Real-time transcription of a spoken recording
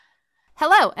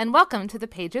Hello, and welcome to the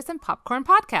Pages and Popcorn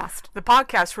Podcast. The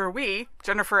podcast where we,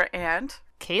 Jennifer and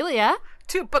Kalia,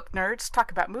 two book nerds,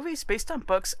 talk about movies based on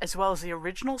books as well as the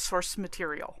original source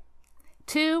material.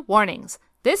 Two warnings.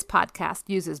 This podcast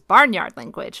uses barnyard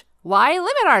language. Why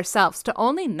limit ourselves to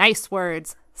only nice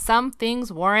words? Some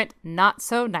things warrant not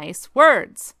so nice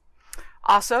words.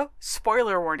 Also,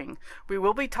 spoiler warning. We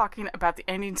will be talking about the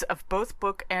endings of both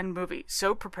book and movie,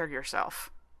 so prepare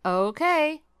yourself.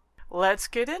 Okay. Let's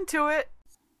get into it.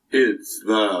 It's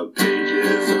the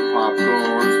Pages of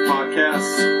Popcorn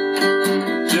podcast.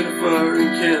 Jennifer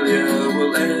and Kalia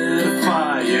will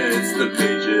edify. It's the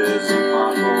Pages of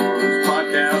Popcorn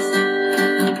podcast.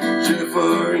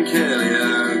 Jennifer and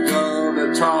Kalia are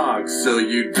gonna talk, so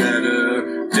you'd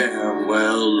better damn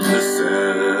well listen.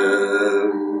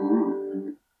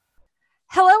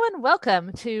 Hello and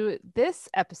welcome to this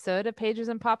episode of Pages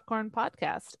and Popcorn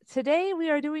Podcast. Today we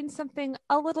are doing something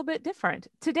a little bit different.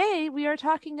 Today we are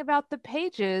talking about the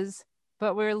pages,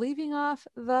 but we're leaving off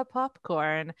the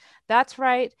popcorn. That's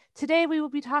right. Today we will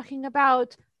be talking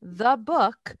about the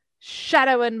book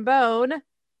Shadow and Bone,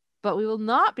 but we will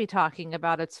not be talking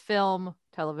about its film,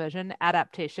 television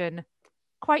adaptation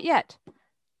quite yet.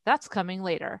 That's coming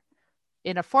later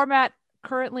in a format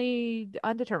currently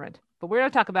undetermined. But we're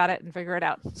going to talk about it and figure it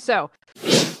out. So,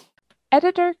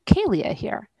 Editor Kalia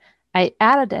here. I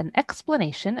added an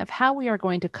explanation of how we are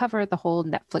going to cover the whole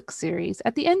Netflix series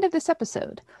at the end of this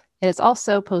episode. It is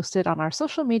also posted on our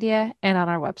social media and on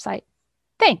our website.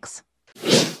 Thanks.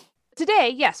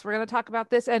 Today, yes, we're going to talk about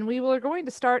this, and we are going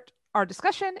to start our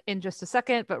discussion in just a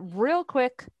second. But real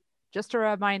quick, just a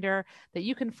reminder that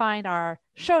you can find our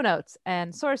show notes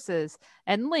and sources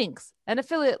and links and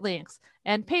affiliate links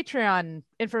and Patreon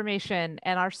information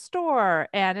and our store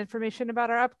and information about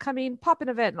our upcoming pop-in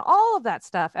event and all of that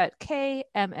stuff at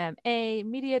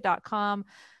kmmamedia.com.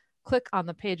 Click on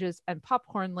the Pages and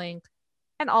Popcorn link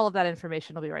and all of that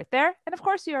information will be right there. And of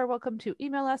course, you are welcome to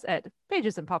email us at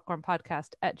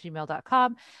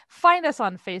pagesandpopcornpodcast@gmail.com. Find us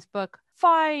on Facebook.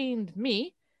 Find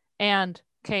me and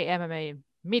KMMA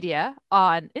Media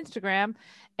on Instagram,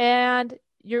 and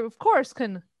you of course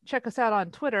can check us out on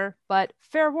Twitter, but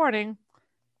fair warning,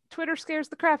 Twitter scares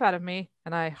the crap out of me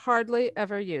and I hardly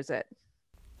ever use it.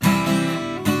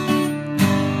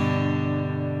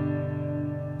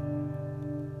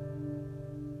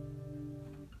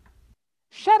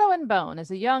 Shadow and Bone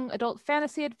is a young adult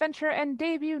fantasy adventure and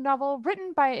debut novel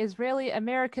written by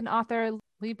Israeli-American author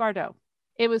Leigh Bardugo.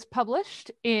 It was published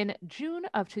in June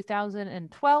of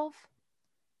 2012.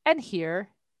 And here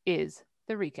is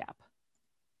the recap.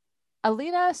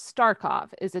 Alina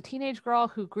Starkov is a teenage girl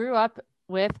who grew up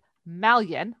with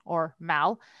Malyan, or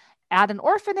Mal, at an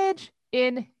orphanage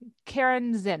in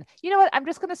Karanzin. You know what? I'm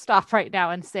just going to stop right now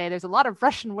and say there's a lot of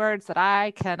Russian words that I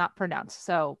cannot pronounce.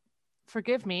 So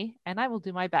forgive me, and I will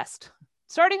do my best.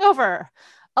 Starting over.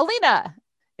 Alina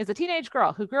is a teenage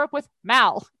girl who grew up with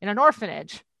Mal in an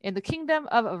orphanage in the kingdom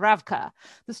of Ravka.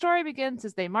 The story begins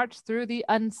as they march through the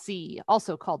Unsea,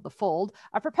 also called the Fold,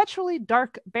 a perpetually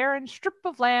dark, barren strip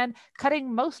of land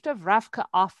cutting most of Ravka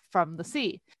off from the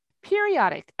sea.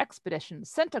 Periodic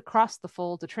expeditions sent across the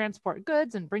Fold to transport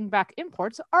goods and bring back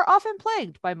imports are often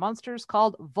plagued by monsters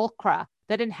called Volcra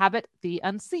that inhabit the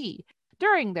Unsea.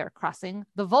 During their crossing,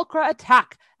 the Volcra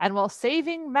attack, and while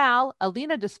saving Mal,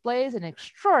 Alina displays an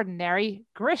extraordinary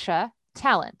Grisha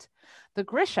talent. The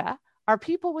Grisha are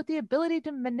people with the ability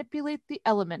to manipulate the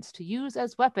elements to use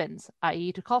as weapons,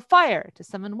 i.e. to call fire, to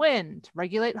summon wind, to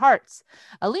regulate hearts.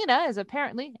 Alina is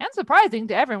apparently, and surprising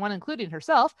to everyone including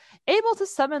herself, able to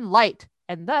summon light,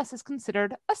 and thus is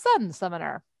considered a sun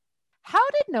summoner. How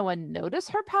did no one notice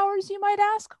her powers, you might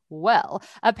ask? Well,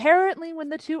 apparently when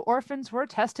the two orphans were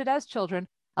tested as children,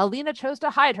 Alina chose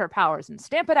to hide her powers and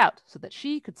stamp it out so that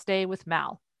she could stay with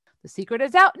Mal. The secret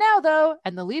is out now, though,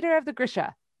 and the leader of the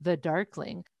Grisha, the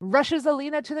Darkling, rushes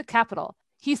Alina to the capital.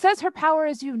 He says her power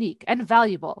is unique and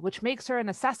valuable, which makes her an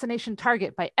assassination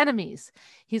target by enemies.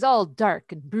 He's all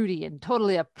dark and broody and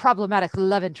totally a problematic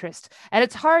love interest, and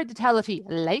it's hard to tell if he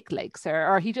likes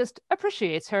her or he just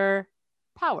appreciates her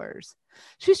powers.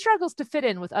 She struggles to fit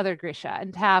in with other Grisha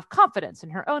and to have confidence in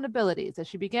her own abilities as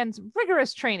she begins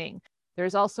rigorous training.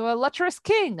 There's also a lecherous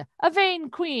king, a vain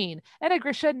queen, and a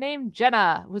Grisha named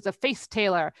Jenna, who's a face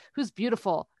tailor, who's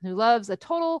beautiful, who loves a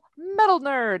total metal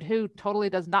nerd who totally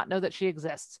does not know that she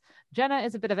exists. Jenna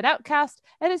is a bit of an outcast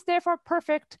and is therefore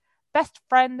perfect best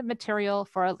friend material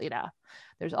for Alina.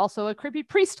 There's also a creepy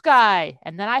priest guy,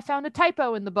 and then I found a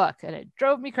typo in the book, and it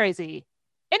drove me crazy.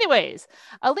 Anyways,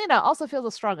 Alina also feels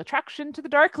a strong attraction to the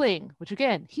Darkling, which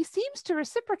again, he seems to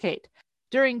reciprocate.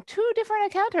 During 2 different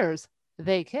encounters,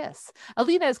 They kiss.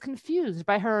 Alina is confused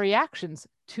by her reactions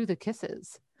to the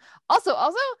kisses. Also,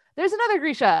 there's another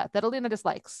Grisha that Alina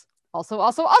dislikes.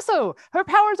 Also, her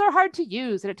powers are hard to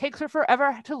use, and it takes her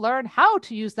forever to learn how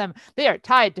to use them. They are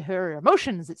tied to her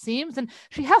emotions, it seems, and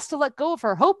she has to let go of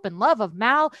her hope and love of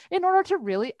Mal in order to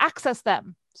really access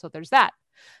them. So there's that.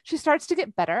 She starts to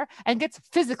get better and gets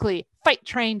physically fight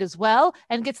trained as well,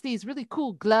 and gets these really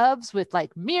cool gloves with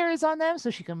like mirrors on them so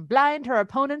she can blind her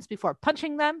opponents before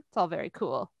punching them. It's all very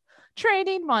cool.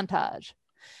 Training montage.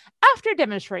 After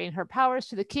demonstrating her powers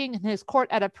to the king and his court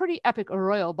at a pretty epic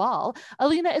royal ball,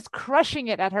 Alina is crushing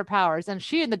it at her powers, and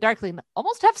she and the Darkling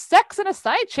almost have sex in a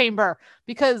side chamber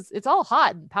because it's all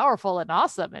hot and powerful and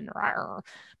awesome and rawr.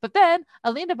 But then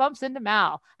Alina bumps into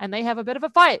Mal, and they have a bit of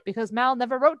a fight because Mal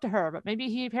never wrote to her, but maybe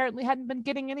he apparently hadn't been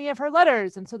getting any of her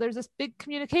letters, and so there's this big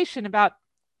communication about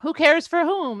who cares for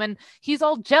whom, and he's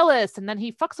all jealous, and then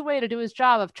he fucks away to do his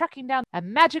job of tracking down a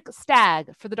magic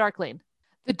stag for the Darkling.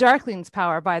 The Darkling's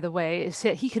power, by the way, is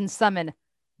that he can summon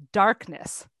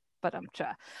darkness. But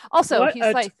also, what he's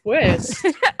a like twist.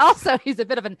 Also, he's a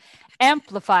bit of an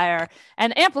amplifier,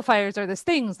 and amplifiers are those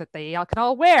things that they all can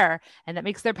all wear, and that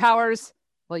makes their powers,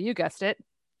 well, you guessed it,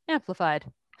 amplified.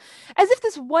 As if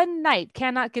this one night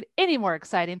cannot get any more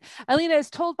exciting, Alina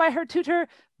is told by her tutor,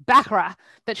 Bakra,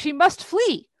 that she must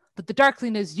flee, that the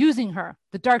Darkling is using her.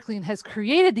 The Darkling has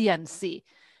created the Unsea,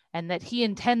 and that he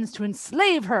intends to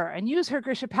enslave her and use her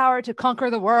Grisha power to conquer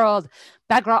the world.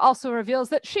 Bagra also reveals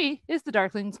that she is the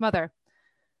Darkling's mother.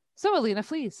 So Alina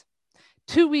flees.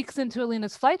 2 weeks into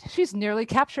Alina's flight, she's nearly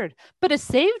captured, but is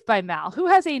saved by Mal, who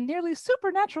has a nearly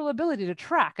supernatural ability to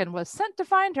track and was sent to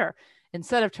find her.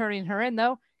 Instead of turning her in,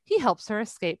 though, he helps her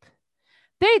escape.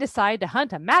 They decide to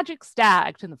hunt a magic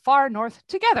stag to the far north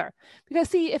together. Because,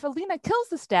 see, if Alina kills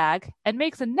the stag and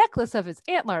makes a necklace of his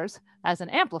antlers as an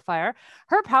amplifier,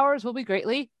 her powers will be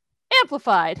greatly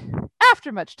amplified.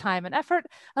 After much time and effort,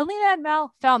 Alina and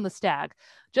Mal found the stag,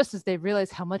 just as they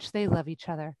realize how much they love each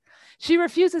other. She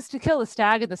refuses to kill the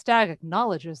stag, and the stag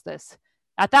acknowledges this.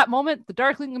 At that moment, the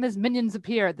Darkling and his minions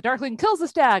appear. The Darkling kills the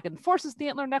stag and forces the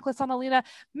antler necklace on Alina,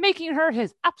 making her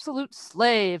his absolute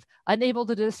slave, unable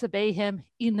to disobey him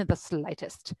in the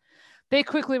slightest. They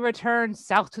quickly return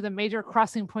south to the major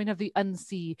crossing point of the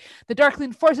Unsea. The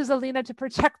Darkling forces Alina to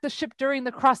protect the ship during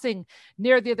the crossing.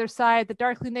 Near the other side, the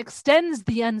Darkling extends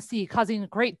the Unsea, causing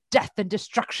great death and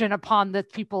destruction upon the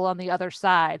people on the other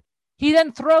side. He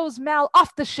then throws Mal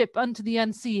off the ship onto the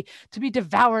Unsea to be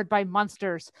devoured by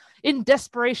monsters. In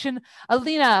desperation,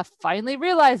 Alina finally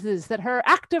realizes that her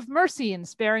act of mercy in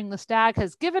sparing the stag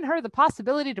has given her the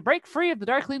possibility to break free of the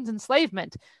Darkling's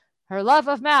enslavement. Her love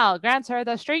of Mal grants her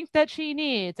the strength that she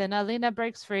needs, and Alina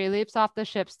breaks free, leaps off the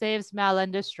ship, saves Mal,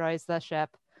 and destroys the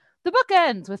ship. The book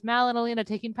ends with Mal and Alina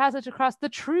taking passage across the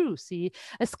true sea,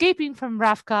 escaping from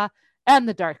Ravka and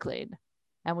the Darkling.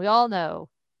 And we all know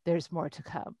there's more to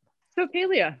come. So,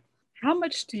 Kalia, how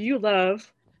much do you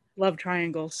love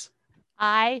triangles?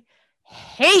 I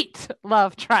hate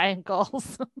love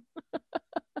triangles.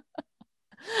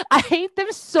 I hate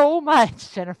them so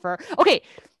much, Jennifer. Okay,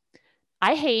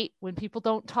 I hate when people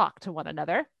don't talk to one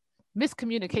another.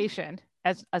 Miscommunication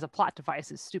as a plot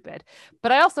device is stupid.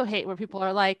 But I also hate where people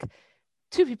are like,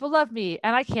 two people love me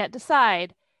and I can't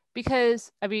decide.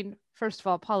 Because, I mean, first of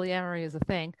all, polyamory is a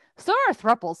thing. So are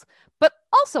thruples. But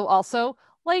also,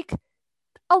 like,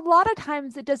 a lot of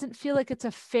times it doesn't feel like it's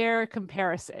a fair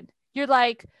comparison. You're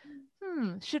like,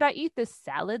 should I eat this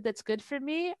salad that's good for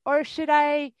me? Or should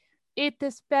I eat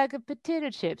this bag of potato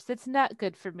chips that's not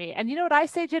good for me? And you know what I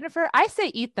say, Jennifer? I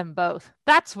say eat them both.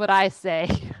 That's what I say.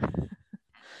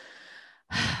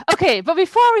 Okay, but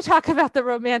before we talk about the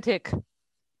romantic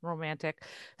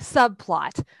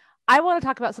subplot, I want to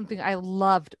talk about something I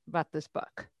loved about this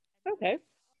book. Okay.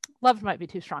 Loved might be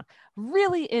too strong.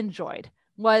 Really enjoyed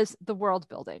was the world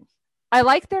building. I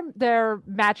like their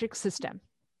magic system.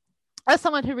 As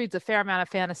someone who reads a fair amount of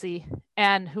fantasy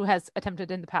and who has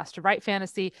attempted in the past to write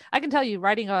fantasy, I can tell you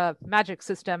writing a magic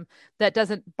system that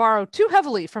doesn't borrow too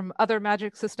heavily from other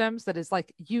magic systems, that is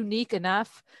like unique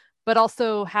enough, but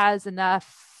also has enough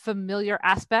familiar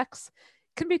aspects,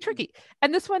 can be tricky.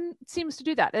 And this one seems to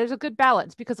do that. There's a good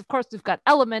balance because, of course, we've got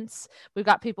elements, we've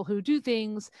got people who do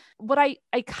things. What I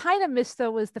kind of missed,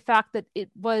 though, was the fact that it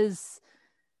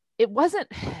wasn't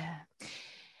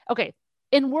okay.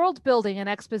 In world building and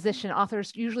exposition,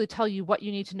 authors usually tell you what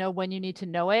you need to know when you need to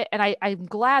know it. And I'm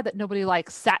glad that nobody like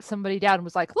sat somebody down and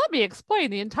was like, let me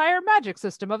explain the entire magic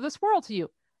system of this world to you.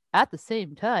 At the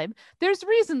same time, there's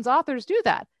reasons authors do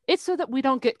that. It's so that we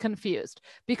don't get confused,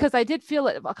 because I did feel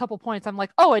at a couple points, I'm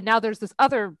like, oh, and now there's this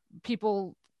other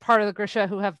people part of the Grisha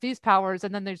who have these powers,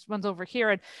 and then there's ones over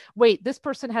here, and wait, this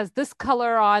person has this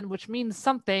color on, which means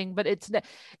something, but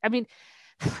I mean,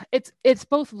 it's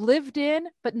both lived in,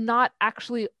 but not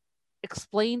actually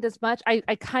explained as much. I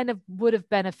kind of would have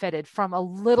benefited from a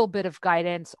little bit of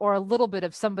guidance or a little bit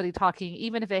of somebody talking,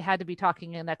 even if they had to be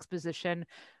talking in exposition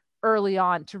early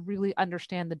on, to really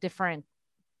understand the different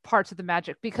parts of the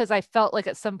magic, because I felt like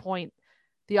at some point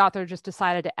the author just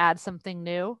decided to add something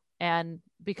new, and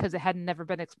because it had never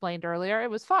been explained earlier, it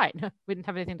was fine. We didn't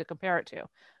have anything to compare it to.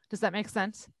 Does that make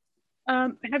sense?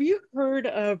 Have you heard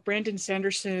of Brandon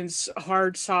Sanderson's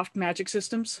hard soft magic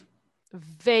systems?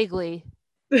 Vaguely.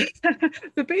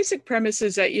 The basic premise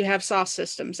is that you have soft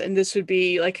systems, and this would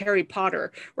be like Harry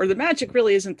Potter, where the magic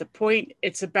really isn't the point,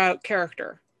 it's about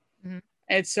character. Mm-hmm.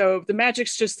 And so the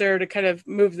magic's just there to kind of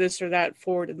move this or that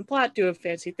forward in the plot, do a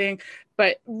fancy thing,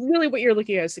 but really what you're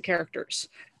looking at is the characters.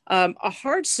 A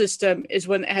hard system is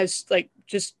one that has like,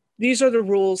 just these are the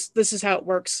rules, this is how it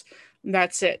works, and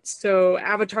that's it. So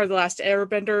Avatar: The Last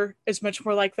Airbender is much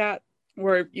more like that,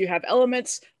 where you have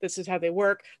elements, this is how they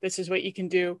work, this is what you can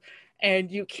do.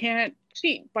 And you can't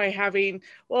cheat by having,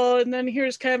 well, and then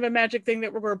here's kind of a magic thing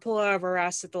that we're going to pull out of our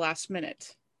ass at the last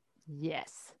minute.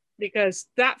 Yes. Because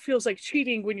that feels like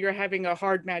cheating when you're having a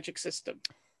hard magic system.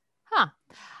 Huh.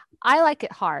 I like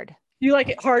it hard. You like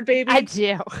it hard, baby? I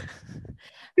do.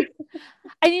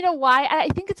 And you know why? I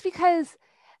think it's because,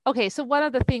 okay, so one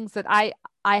of the things that I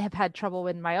have had trouble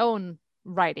in my own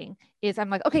writing is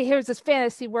I'm like, okay, here's this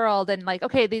fantasy world, and like,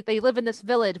 okay, they live in this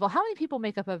village. Well, how many people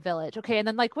make up a village? Okay, and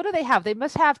then like, what do they have? They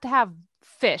must have to have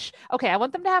fish. Okay, I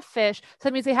want them to have fish, so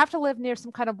that means they have to live near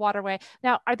some kind of waterway.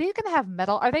 Now, are they going to have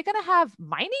metal? Are they going to have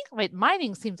mining? Wait,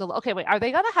 mining seems a little, okay, wait, are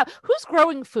they going to have, who's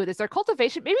growing food? Is there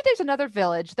cultivation? Maybe there's another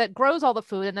village that grows all the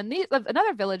food, and then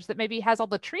another village that maybe has all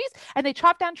the trees, and they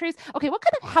chop down trees. Okay, what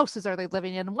kind of houses are they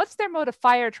living in? What's their mode of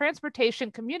fire,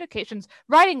 transportation, communications,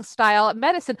 writing style,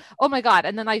 medicine? Oh my God.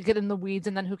 And then I get in the weeds,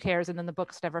 and then who cares? And then the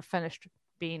book's never finished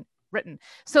being written.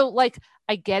 So like,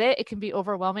 I get it. It can be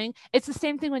overwhelming. It's the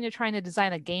same thing when you're trying to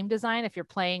design a game design. If you're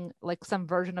playing like some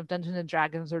version of Dungeons and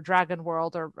Dragons or Dragon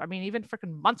World, or I mean, even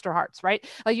freaking Monster Hearts, right?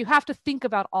 Like you have to think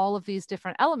about all of these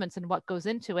different elements and what goes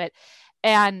into it.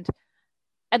 And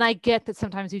I get that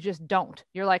sometimes you just don't.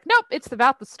 You're like, nope, it's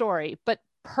about the story. But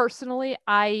personally,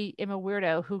 I am a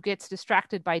weirdo who gets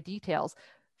distracted by details.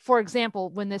 For example,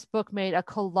 when this book made a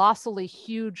colossally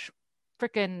huge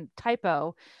freaking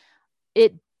typo,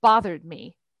 it bothered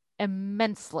me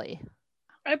immensely.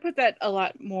 I put that a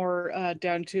lot more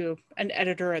down to an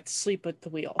editor at sleep at the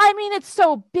wheel. I mean, it's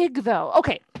so big though.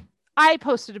 Okay, I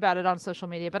posted about it on social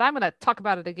media, but I'm going to talk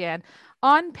about it again.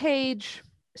 On page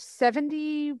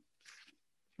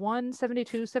 71,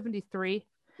 72, 73,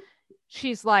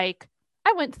 she's like,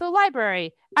 I went to the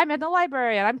library. I'm in the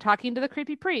library and I'm talking to the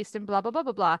creepy priest and blah, blah, blah,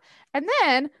 blah, blah. And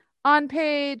then on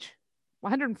page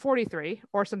 143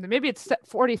 or something, maybe it's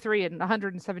 43 and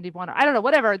 171, I don't know,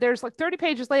 whatever, there's like 30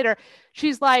 pages later,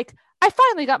 she's like, I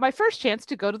finally got my first chance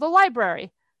to go to the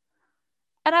library.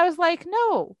 And I was like,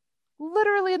 no,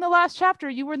 literally in the last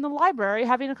chapter you were in the library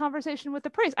having a conversation with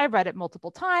the priest. I read it multiple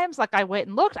times. Like I went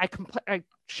and looked, I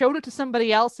showed it to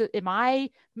somebody else. Am I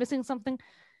missing something?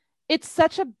 It's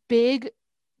such a big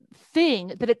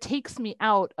thing that it takes me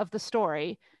out of the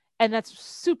story, and that's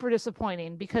super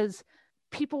disappointing because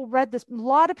people read this, a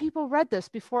lot of people read this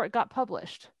before it got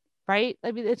published, right?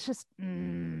 I mean, it's just,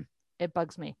 it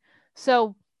bugs me.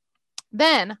 So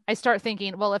then I start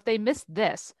thinking, well, if they missed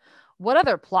this, what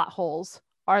other plot holes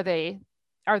are there,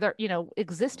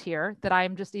 exist here that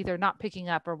I'm just either not picking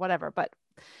up or whatever. But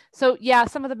so yeah,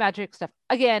 some of the magic stuff,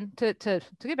 again, to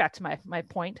get back to my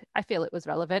point, I feel it was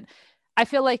relevant. I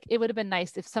feel like it would have been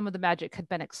nice if some of the magic had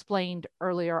been explained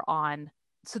earlier on,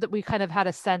 so that we kind of had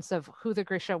a sense of who the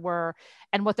Grisha were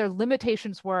and what their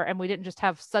limitations were. And we didn't just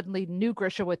have suddenly new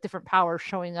Grisha with different powers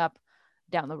showing up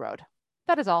down the road.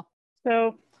 That is all.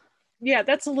 So yeah,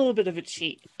 that's a little bit of a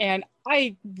cheat. And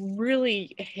I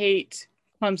really hate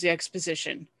clumsy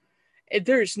exposition.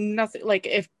 There's nothing, like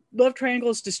if love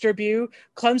triangles disturb you,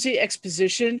 clumsy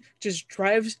exposition just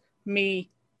drives me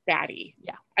batty.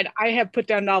 Yeah. And I have put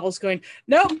down novels going,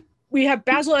 nope, we have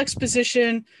Basil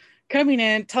exposition coming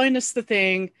in, telling us the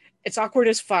thing. It's awkward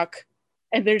as fuck.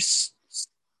 And there's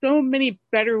so many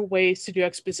better ways to do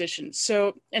exposition.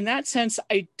 So in that sense,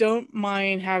 I don't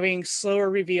mind having slower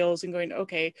reveals and going,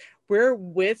 okay, we're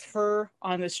with her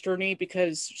on this journey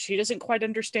because she doesn't quite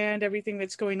understand everything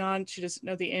that's going on. She doesn't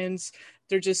know the ends.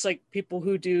 They're just like people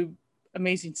who do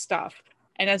amazing stuff.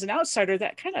 And as an outsider,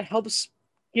 that kind of helps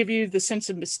give you the sense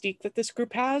of mystique that this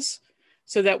group has,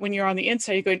 so that when you're on the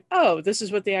inside, you're going, oh, this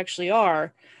is what they actually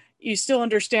are. you still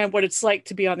understand what it's like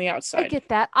to be on the I outside. get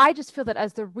that. I just feel that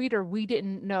as the reader, we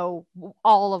didn't know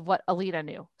all of what Alina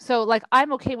knew. So like,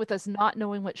 I'm okay with us not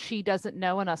knowing what she doesn't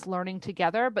know and us learning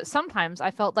together. But sometimes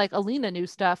I felt like Alina knew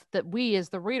stuff that we as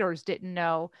the readers didn't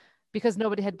know because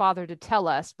nobody had bothered to tell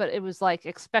us. But it was like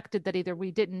expected that either we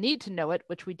didn't need to know it,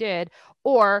 which we did,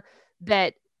 or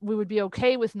that we would be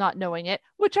okay with not knowing it,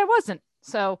 which I wasn't.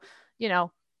 So, you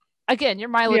know, again, your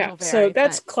mileage Yeah, will vary. so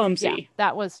that's but clumsy. yeah,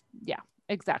 that was, yeah,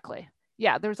 exactly.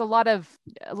 Yeah, there's a lot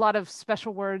of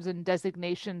special words and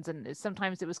designations, and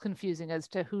sometimes it was confusing as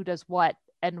to who does what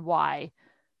and why.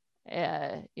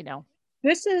 You know,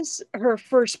 This is her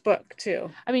first book too.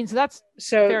 I mean, so that's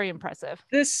So very impressive.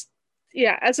 this,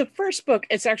 yeah, as a first book,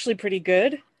 it's actually pretty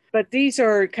good. But these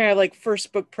are kind of like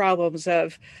first book problems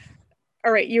of,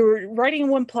 all right, you were writing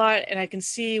one plot and I can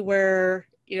see where,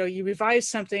 you know, you revised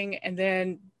something and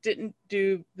then didn't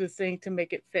do the thing to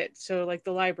make it fit. So like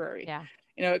the library. Yeah.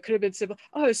 You know, it could have been simple.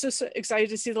 Oh, I was so excited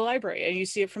to see the library, and you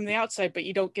see it from the outside, but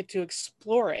you don't get to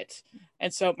explore it.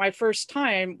 And so my first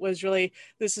time was really,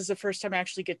 this is the first time I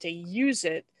actually get to use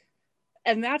it.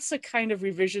 And that's the kind of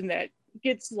revision that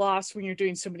gets lost when you're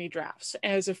doing so many drafts.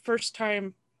 As a first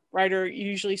time writer, you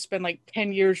usually spend like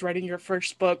 10 years writing your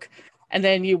first book, and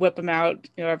then you whip them out,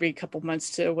 you know, every couple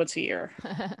months to once a year.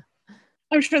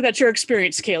 I'm sure that's your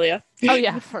experience, Kalia. Oh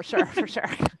yeah, for sure, for sure.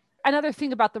 Another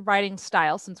thing about the writing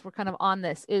style, since we're kind of on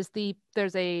this, is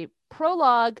there's a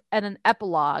prologue and an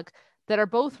epilogue that are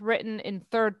both written in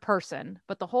third person,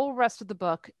 but the whole rest of the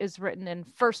book is written in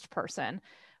first person.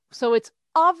 So it's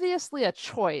obviously a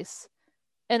choice,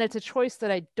 and it's a choice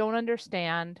that I don't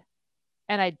understand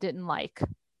and I didn't like.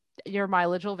 Your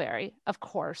mileage will vary, of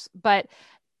course, but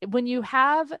when you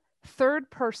have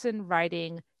third person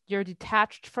writing, you're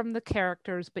detached from the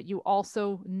characters, but you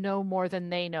also know more than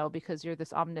they know because you're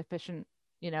this omniscient,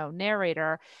 you know,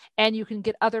 narrator, and you can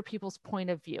get other people's point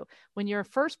of view. When you're a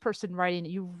first person writing,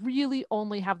 you really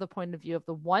only have the point of view of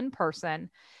the one person.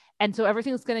 And so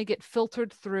everything's going to get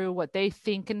filtered through what they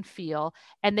think and feel,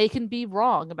 and they can be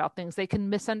wrong about things. They can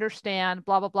misunderstand,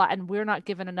 blah, blah, blah. And we're not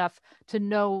given enough to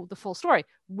know the full story,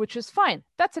 which is fine.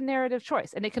 That's a narrative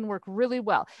choice, and it can work really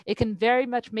well. It can very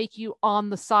much make you on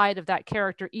the side of that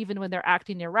character, even when they're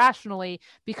acting irrationally,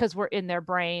 because we're in their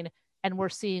brain and we're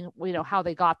seeing, you know, how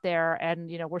they got there,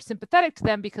 and, you know, we're sympathetic to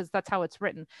them because that's how it's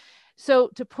written. So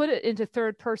to put it into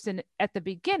third person at the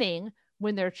beginning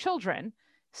when they're children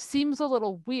seems a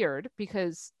little weird,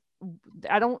 because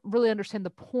I don't really understand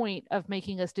the point of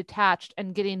making us detached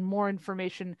and getting more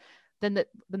information than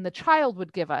the child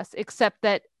would give us, except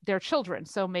that they're children.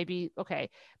 So maybe, okay.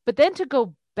 But then to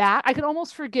go back, I can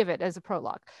almost forgive it as a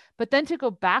prologue, but then to go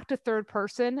back to third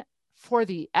person for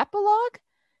the epilogue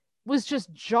was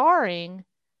just jarring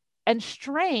and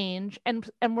strange.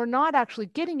 And we're not actually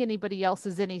getting anybody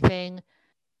else's anything.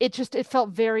 It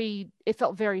felt very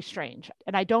strange.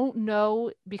 And I don't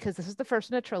know, because this is the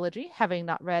first in a trilogy, having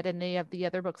not read any of the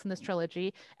other books in this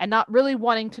trilogy and not really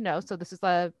wanting to know. So this is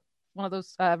one of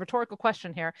those rhetorical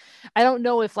question here. I don't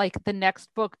know if like the next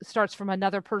book starts from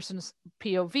another person's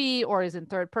POV or is in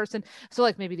third person. So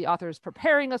like maybe the author is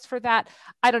preparing us for that.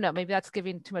 I don't know. Maybe that's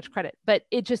giving too much credit, but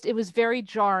it was very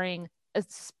jarring,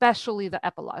 especially the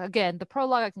epilogue. Again, the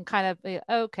prologue, I can kind of be,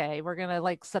 okay, we're going to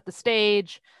like set the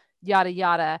stage, yada,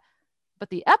 yada.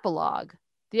 But the epilogue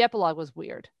was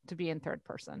weird to be in third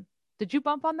person. Did you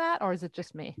bump on that, or is it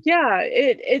just me? Yeah,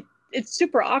 it's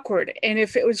super awkward. And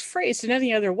if it was phrased in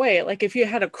any other way, like if you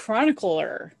had a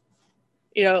chronicler,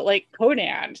 you know, like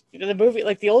Conan, you know, the movie,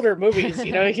 like the older movies,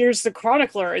 you know, here's the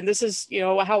chronicler, and this is, you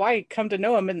know, how I come to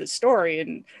know him in the story,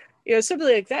 and, you know, something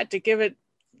like that, to give it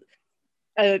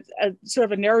a sort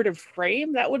of a narrative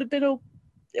frame, that would have been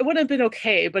it wouldn't have been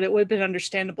okay, but it would have been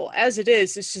understandable. As it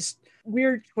is, it's just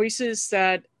weird choices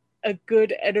that a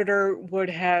good editor would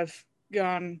have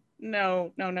gone,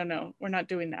 no, we're not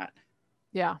doing that.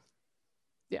 Yeah.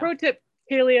 Pro tip,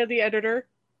 Kalia, the editor.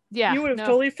 Yeah. You would have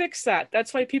totally fixed that.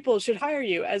 That's why people should hire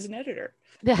you as an editor.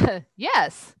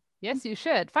 Yes, you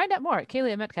should. Find out more at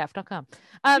kaliametcalf.com.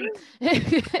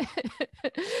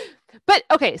 But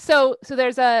okay, so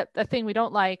there's a thing we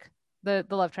don't like, the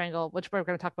love triangle, which we're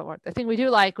going to talk about more. A thing we do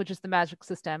like, which is the magic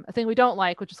system. A thing we don't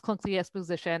like, which is clunky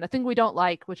exposition. A thing we don't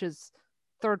like, which is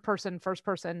third person, first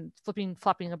person,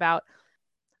 flopping about.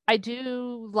 I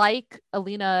do like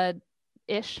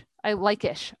Alina-ish. I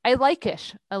like-ish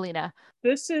Alina.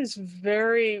 This is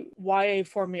very YA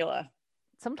formula.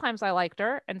 Sometimes I liked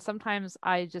her, and sometimes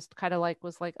I just kind of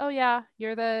was like, oh yeah,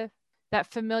 you're that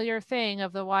familiar thing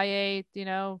of the YA, you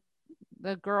know,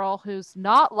 the girl who's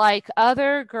not like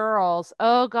other girls.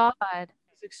 Oh God.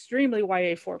 It's extremely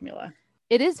YA formula.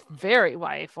 It is very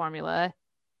YA formula.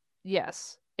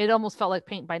 Yes. It almost felt like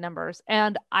paint by numbers.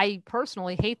 And I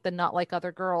personally hate the not like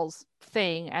other girls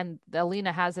thing. And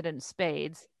Alina has it in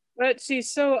spades. But she's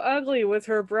so ugly with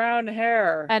her brown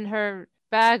hair. And her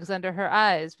bags under her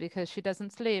eyes because she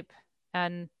doesn't sleep.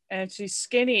 And she's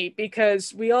skinny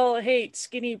because we all hate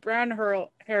skinny brown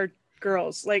haired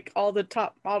girls, like all the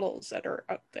top models that are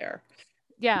up there.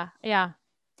 Yeah.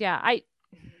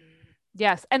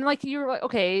 Yes. And like you're like,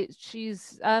 okay,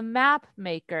 she's a map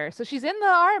maker. So she's in the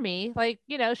army. Like,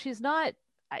 she's not,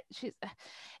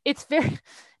 it's very,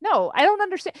 no, I don't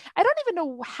understand. I don't even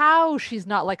know how she's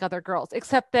not like other girls,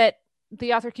 except that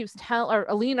the author or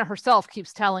Alina herself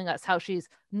keeps telling us how she's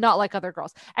not like other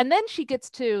girls. And then she gets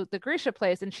to the Grisha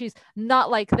place and she's not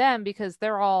like them because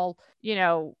they're all,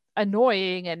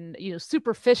 annoying and,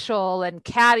 superficial and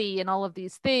catty and all of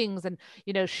these things. And,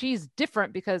 she's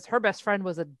different because her best friend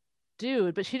was a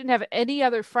dude, but she didn't have any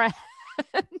other friends.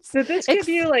 Did this give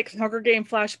you like Hunger Game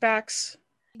flashbacks?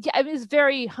 Yeah, it was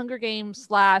very Hunger Games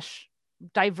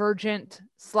 / Divergent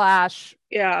 /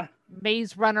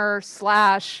 Maze Runner /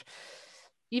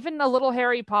 even a little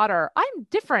Harry Potter. I'm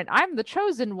different. I'm the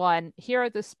chosen one here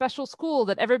at this special school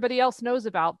that everybody else knows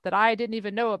about that I didn't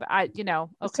even know about. Okay.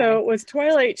 So with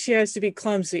Twilight, she has to be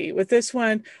clumsy. With this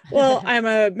one, well, I'm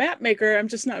a map maker. I'm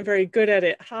just not very good at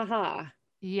it. Ha ha.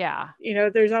 Yeah.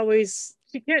 There's always,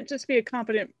 she can't just be a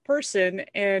competent person,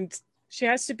 and she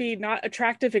has to be not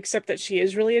attractive, except that she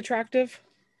is really attractive.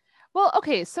 Well,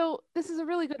 okay, so this is a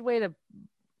really good way to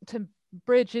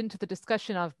bridge into the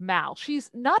discussion of Mal. She's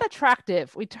not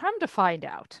attractive. We come to find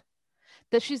out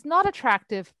that she's not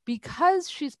attractive because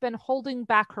she's been holding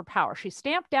back her power. She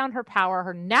stamped down her power,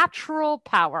 her natural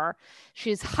power.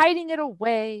 She's hiding it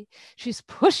away. She's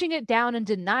pushing it down and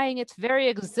denying its very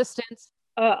existence.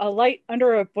 A light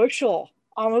under a bushel,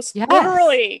 almost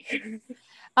literally.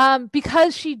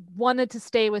 Because she wanted to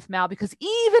stay with Mal, because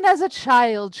even as a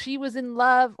child, she was in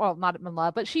love, well, not in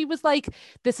love, but she was like,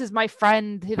 this is my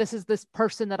friend. This is this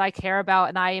person that I care about.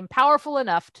 And I am powerful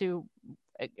enough to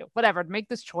make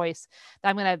this choice that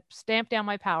I'm going to stamp down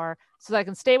my power so that I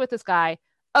can stay with this guy.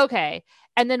 Okay.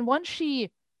 And then once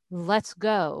she lets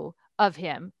go of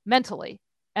him mentally,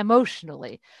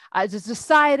 emotionally, I just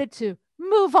decided to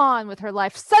move on with her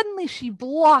life. Suddenly she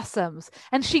blossoms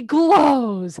and she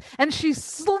glows and she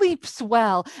sleeps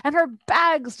well and her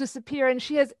bags disappear and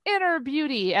she has inner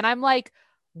beauty. And I'm like,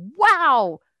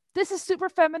 wow, this is super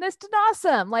feminist and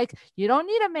awesome. Like, you don't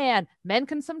need a man. Men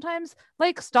can sometimes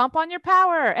like stomp on your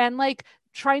power, and like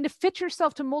trying to fit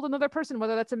yourself to mold another person,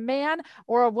 whether that's a man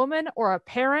or a woman or a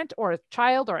parent or a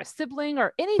child or a sibling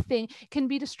or anything, can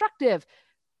be destructive.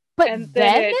 But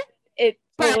then it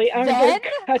really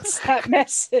undercuts that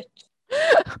message.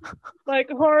 Like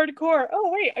hardcore.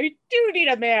 Oh wait, I do need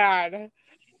a man.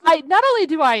 Not only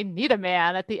do I need a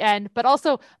man at the end, but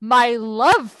also my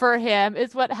love for him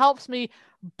is what helps me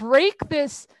break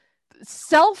this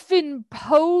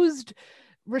self-imposed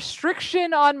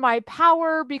restriction on my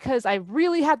power, because I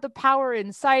really had the power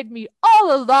inside me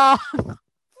all along. What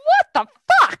the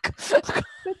fuck?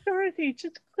 But Dorothy,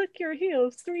 just click your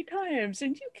heels 3 times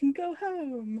and you can go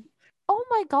home. Oh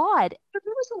my god. But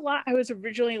there was a lot I was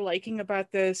originally liking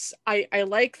about this. I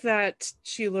like that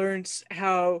she learns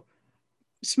how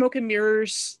smoke and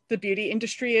mirrors the beauty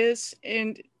industry is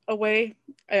in a way.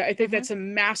 I think that's a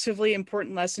massively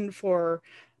important lesson for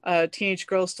teenage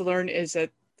girls to learn, is that,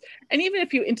 and even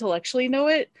if you intellectually know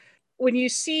it, when you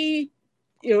see,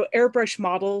 airbrush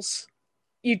models,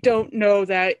 you don't know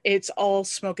that it's all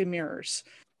smoke and mirrors.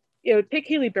 Take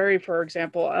Halle Berry, for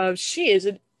example. She is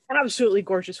an absolutely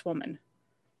gorgeous woman.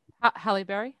 Halle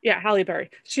Berry? Yeah, Halle Berry.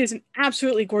 She is an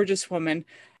absolutely gorgeous woman,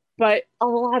 but a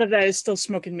lot of that is still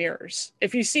smoke and mirrors.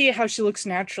 If you see how she looks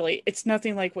naturally, it's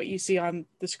nothing like what you see on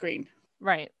the screen.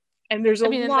 Right. And there's a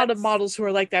lot of models who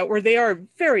are like that, where they are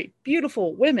very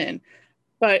beautiful women,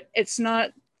 but it's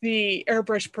not the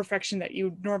airbrush perfection that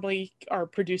you normally are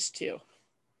produced to.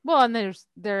 Well, and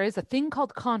there is a thing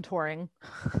called contouring,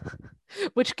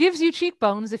 which gives you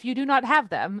cheekbones if you do not have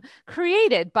them,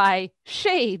 created by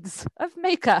shades of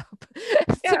makeup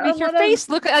to make your face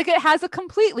look like it has a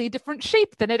completely different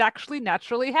shape than it actually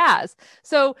naturally has.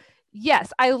 So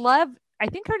yes, I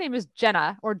think her name is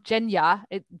Jenna, or Genya,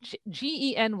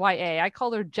 Genya. I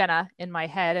call her Jenna in my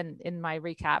head and in my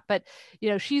recap. But,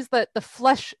 she's the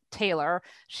flesh tailor.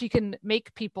 She can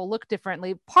make people look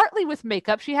differently, partly with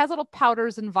makeup. She has little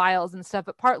powders and vials and stuff,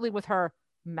 but partly with her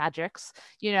magics,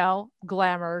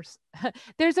 glamours.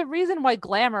 There's a reason why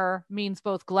glamour means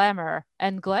both glamour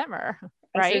and glamour,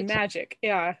 right? As in magic,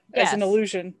 yeah. Yes. As an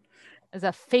illusion. As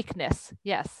a fakeness,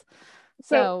 yes.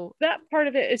 So that part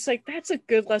of it, it's like, that's a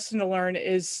good lesson to learn,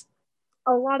 is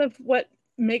a lot of what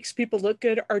makes people look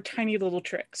good are tiny little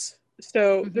tricks.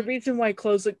 So the reason why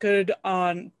clothes look good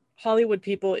on Hollywood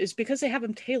people is because they have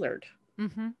them tailored.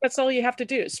 That's all you have to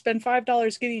do is spend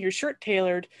 $5 getting your shirt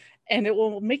tailored, and it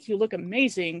will make you look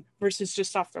amazing versus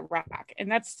just off the rack.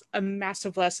 And that's a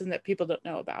massive lesson that people don't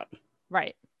know about.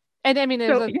 Right. And I mean,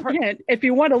 if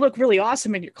you want to look really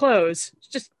awesome in your clothes,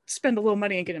 just spend a little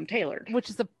money and get them tailored. Which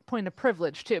is the point of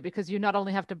privilege too, because you not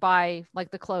only have to buy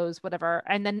like the clothes, whatever,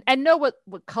 and know what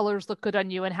colors look good on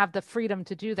you and have the freedom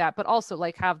to do that, but also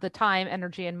like have the time,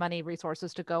 energy, and money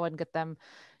resources to go and get them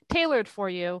tailored for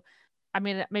you. I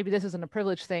mean, maybe this isn't a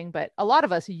privilege thing, but a lot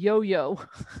of us yo-yo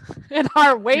in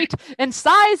our weight and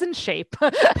size and shape.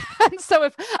 And so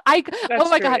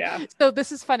God. Yeah. So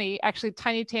this is funny, actually,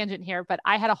 tiny tangent here, but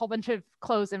I had a whole bunch of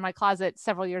clothes in my closet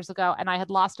several years ago, and I had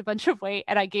lost a bunch of weight,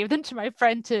 and I gave them to my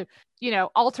friend to,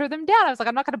 alter them down. I was like,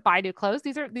 I'm not going to buy new clothes.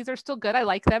 These are still good. I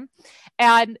like them.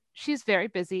 And she's very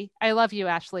busy. I love you,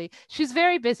 Ashley. She's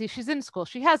very busy. She's in school.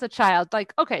 She has a child.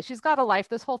 Like, okay, she's got a life,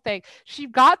 this whole thing. She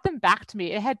got them back to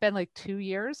me. It had been like 2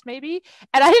 years maybe,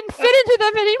 and I didn't fit into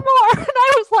them anymore. And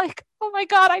I was like, oh my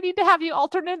God, I need to have you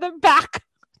alternate them back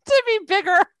to be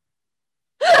bigger.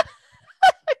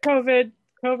 COVID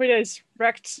has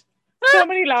wrecked so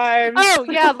many lives. Oh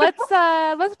yeah,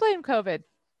 let's blame COVID.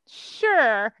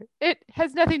 Sure, it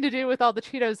has nothing to do with all the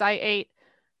Cheetos I ate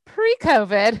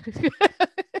pre-COVID.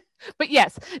 But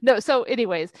yes, no. So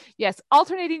anyways, yes,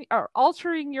 altering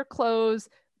your clothes,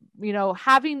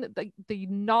 having the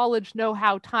knowledge,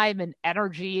 know-how, time, and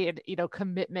energy, and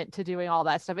commitment to doing all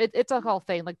that stuff. It's a whole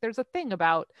thing. Like there's a thing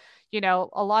about,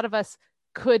 a lot of us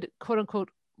could quote unquote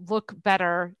look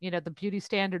better, the beauty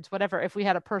standards, whatever, if we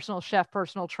had a personal chef,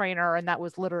 personal trainer, and that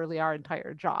was literally our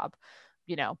entire job,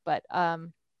 but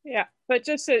yeah, but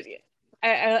just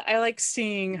I like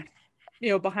seeing,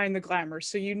 behind the glamour.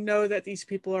 So that these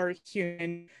people are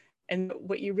human, and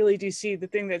what you really do see, the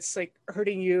thing that's like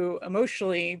hurting you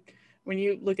emotionally when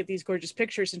you look at these gorgeous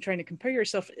pictures and trying to compare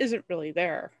yourself isn't really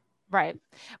there. Right.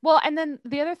 Well, and then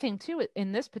the other thing too,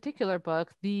 in this particular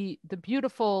book, the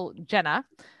beautiful Jenna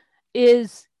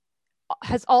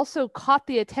has also caught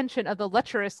the attention of the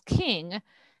lecherous king,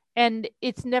 and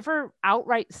it's never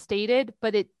outright stated,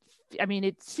 but it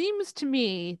seems to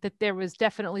me that there was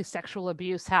definitely sexual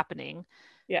abuse happening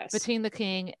between the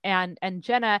king and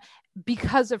Jenna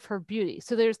because of her beauty.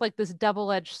 So there's like this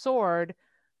double-edged sword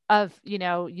of, you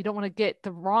don't want to get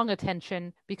the wrong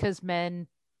attention because men,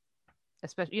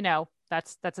 especially,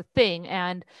 that's a thing.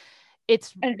 And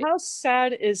how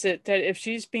sad is it that if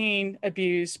she's being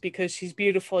abused because she's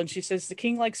beautiful and she says the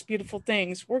king likes beautiful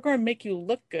things, we're going to make you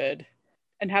look good,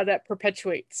 and how that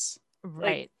perpetuates.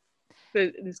 Right.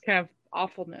 This kind of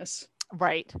awfulness.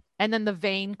 Right. And then the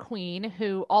vain queen,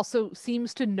 who also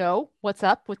seems to know what's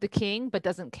up with the king but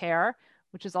doesn't care,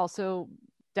 which is also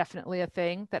definitely a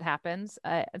thing that happens.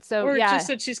 Just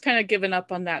that she's kind of given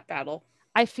up on that battle.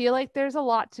 I feel like there's a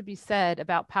lot to be said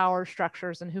about power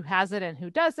structures and who has it and who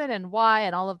doesn't and why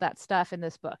and all of that stuff in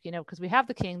this book, because we have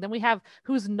the king, then we have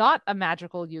who's not a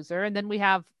magical user, and then we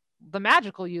have the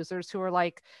magical users who are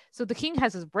like, so the king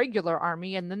has his regular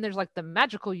army, and then there's like the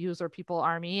magical user people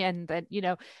army, and then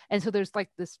and so there's like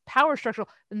this power structure,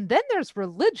 and then there's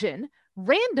religion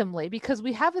randomly, because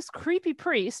we have this creepy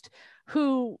priest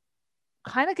who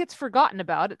kind of gets forgotten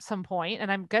about at some point,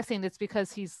 and I'm guessing it's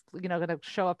because he's going to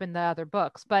show up in the other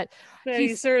books, but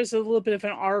there's a little bit of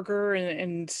an arguer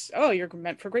and oh, you're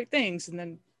meant for great things, and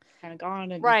then kind of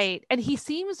gone. And right, and he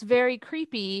seems very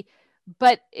creepy.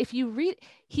 But if you read,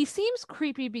 he seems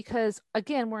creepy because,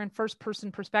 again, we're in first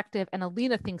person perspective and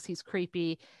Alina thinks he's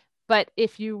creepy. But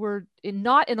if you were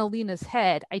not in Alina's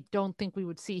head, I don't think we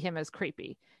would see him as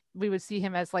creepy. We would see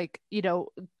him as like,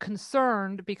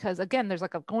 concerned, because again, there's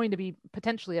like going to be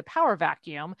potentially a power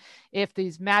vacuum if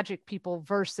these magic people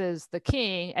versus the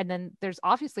king. And then there's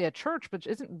obviously a church, which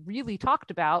isn't really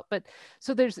talked about, but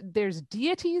so there's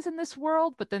deities in this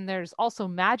world, but then there's also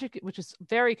magic, which is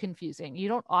very confusing. You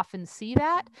don't often see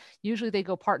that. Usually they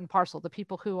go part and parcel. The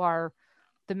people who are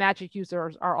the magic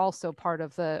users are also part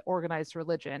of the organized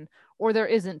religion, or there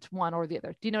isn't one or the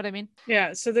other. Do you know what I mean?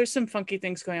 Yeah. So there's some funky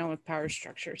things going on with power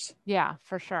structures. Yeah,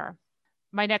 for sure.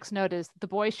 My next note is the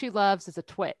boy she loves is a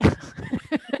twit.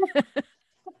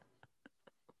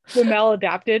 The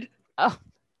maladapted. Oh,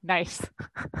 nice.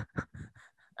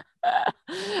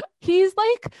 He's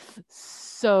like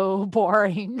so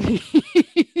boring.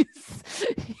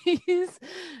 he's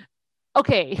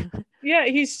okay. Yeah,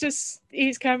 he's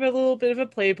kind of a little bit of a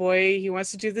playboy. He wants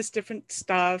to do this different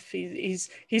stuff. He's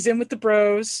in with the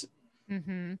bros.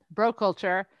 Mm-hmm. Bro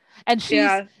culture. And she's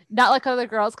Yeah. not like other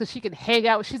girls because she can hang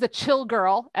out. She's a chill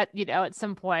girl at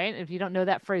some point. If you don't know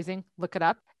that phrasing, look it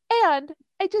up. And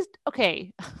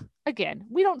okay, again,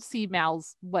 we don't see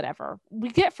Mal's whatever. We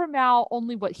get from Mal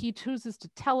only what he chooses to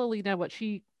tell Alina, what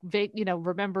she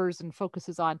remembers and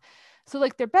focuses on. So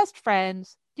like they're best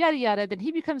friends, yada yada. Then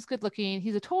he becomes good looking.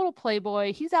 He's a total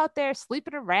playboy. He's out there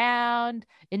sleeping around,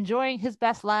 enjoying his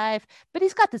best life. But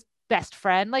he's got this best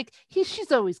friend. Like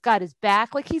she's always got his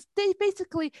back. Like they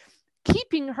basically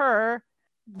keeping her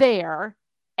there.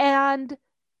 And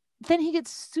then he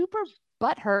gets super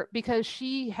butthurt because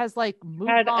she has like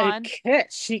moved on. A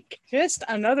kiss. She kissed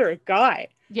another guy.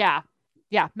 Yeah.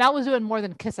 Mal was doing more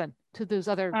than kissing to those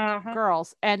other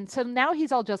girls. And so now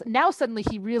he's all just, now suddenly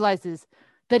he realizes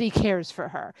that he cares for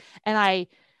her. And I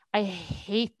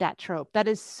hate that trope.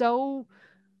 That's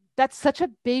such a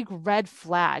big red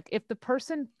flag. If the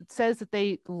person says that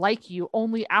they like you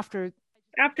only after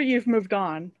you've moved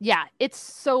on. Yeah, it's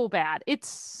so bad. It's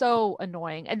so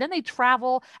annoying. And then they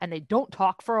travel and they don't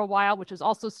talk for a while, which is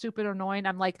also stupid annoying.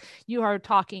 I'm like, you're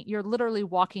literally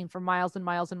walking for miles and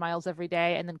miles and miles every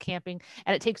day and then camping.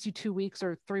 And it takes you 2 weeks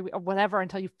or 3 weeks or whatever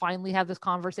until you finally have this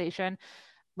conversation,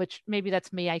 which maybe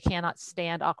that's me. I cannot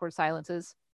stand awkward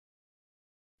silences,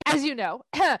 as you know.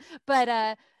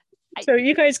 But so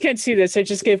you guys can't see this. I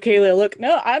just gave Kayla a look.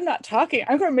 No, I'm not talking.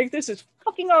 I'm going to make this as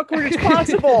fucking awkward as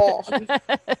possible.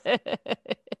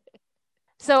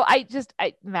 So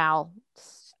Mal.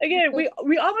 Again,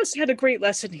 we almost had a great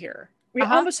lesson here. We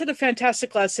almost had a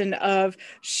fantastic lesson of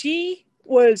she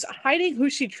was hiding who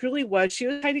she truly was. She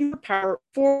was hiding her power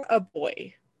for a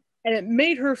boy. And it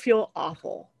made her feel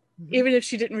awful, even if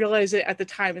she didn't realize it at the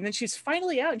time. And then she's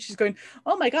finally out and she's going,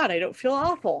 oh my God, I don't feel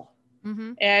awful.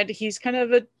 And he's kind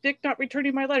of a dick not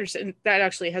returning my letters. And that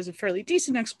actually has a fairly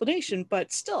decent explanation,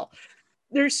 but still,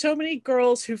 there's so many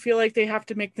girls who feel like they have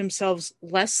to make themselves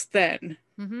less than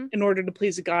in order to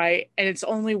please a guy. And it's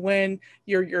only when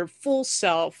you're your full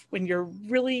self, when you're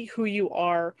really who you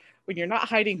are, when you're not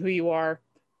hiding who you are,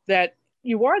 that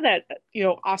you are that,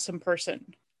 awesome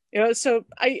person. So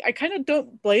I kind of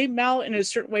don't blame Mal in a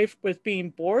certain way with being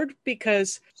bored,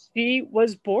 because she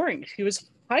was boring. She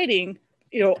was hiding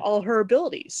all her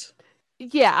abilities.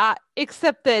 Yeah,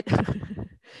 except that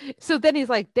so then he's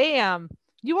like, damn,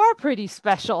 you are pretty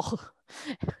special.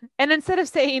 And instead of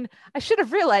saying, I should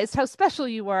have realized how special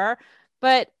you were,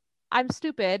 but I'm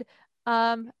stupid.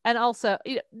 And also,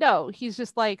 no, he's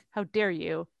just like, how dare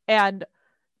you? And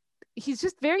he's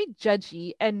just very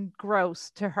judgy and gross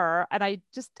to her. And I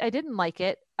didn't like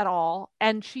it at all.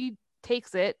 And she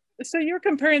takes it. So you were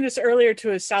comparing this earlier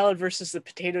to a salad versus the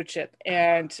potato chip.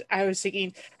 And I was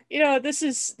thinking, this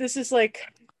is like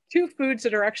two foods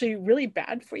that are actually really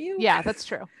bad for you. Yeah, that's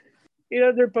true.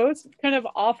 They're both kind of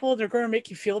awful. They're going to make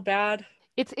you feel bad.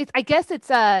 I guess it's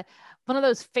one of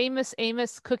those famous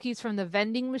Amos cookies from the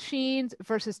vending machines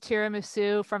versus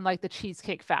tiramisu from like the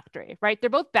Cheesecake Factory, right? They're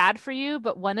both bad for you,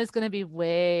 but one is going to be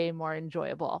way more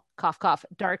enjoyable. Cough, cough,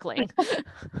 Darkling.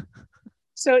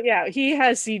 So yeah, he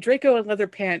has the Draco and leather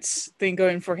pants thing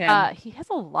going for him. He has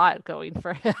a lot going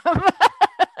for him.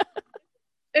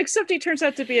 Except he turns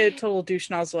out to be a total douche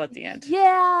nozzle at the end.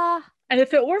 Yeah. And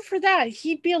if it were for that,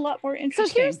 he'd be a lot more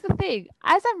interesting. So here's the thing.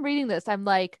 As I'm reading this, I'm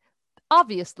like,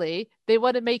 obviously, they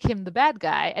want to make him the bad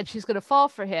guy and she's going to fall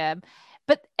for him.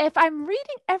 But if I'm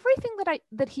reading everything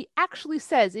that he actually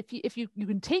says, if you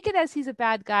can take it as he's a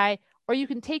bad guy, or you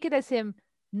can take it as him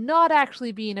not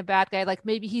actually being a bad guy, like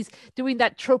maybe he's doing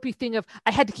that tropey thing of,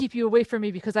 I had to keep you away from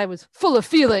me because I was full of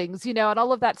feelings, and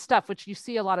all of that stuff, which you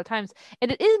see a lot of times.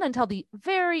 And it isn't until the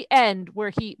very end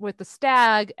where with the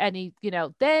stag and he,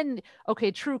 then,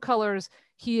 okay, true colors,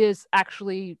 he is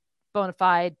actually bona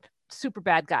fide super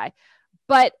bad guy.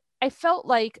 But I felt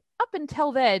like up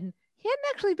until then, he hadn't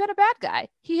actually been a bad guy.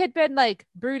 He had been like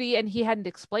broody and he hadn't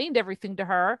explained everything to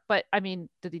her, but I mean,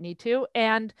 did he need to?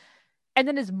 And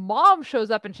then his mom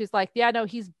shows up and she's like, yeah, no,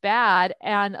 he's bad.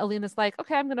 And Alina's like,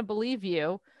 okay, I'm going to believe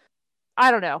you.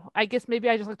 I don't know. I guess maybe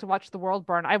I just like to watch the world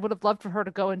burn. I would have loved for her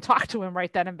to go and talk to him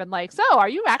right then and been like, so are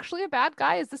you actually a bad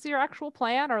guy? Is this your actual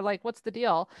plan? Or like, what's the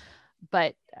deal?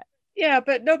 But yeah,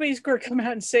 but nobody's going to come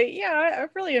out and say, yeah, I'm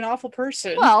really an awful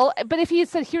person. Well, but if he had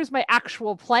said, here's my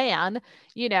actual plan,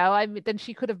 then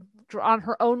she could have drawn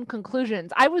her own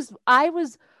conclusions. I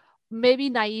was maybe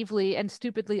naively and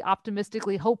stupidly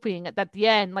optimistically hoping that at the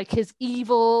end, like his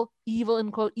evil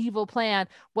in quote evil plan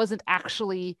wasn't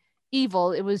actually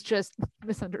evil, it was just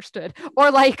misunderstood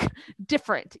or like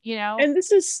different, And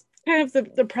this is kind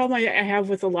of the problem I have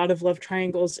with a lot of love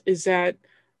triangles, is that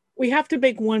we have to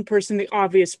make one person the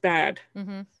obvious bad,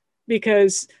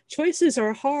 because choices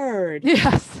are hard.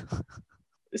 Yes.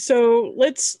 So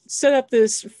let's set up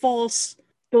this false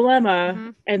dilemma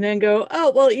Mhm. and then go,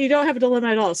 oh, well, you don't have a dilemma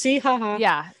at all. See, haha.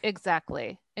 Yeah,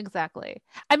 exactly. Exactly.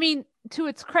 I mean, to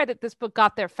its credit, this book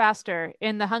got there faster.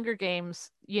 In the Hunger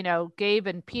Games, Gabe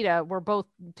and Peeta were both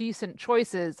decent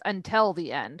choices until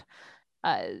the end.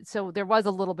 So there was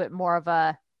a little bit more of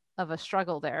a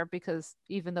struggle there because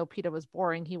even though Peeta was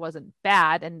boring, he wasn't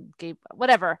bad and Gabe,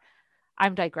 whatever.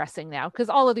 I'm digressing now because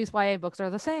all of these YA books are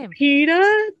the same.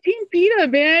 Peeta, Team Peeta,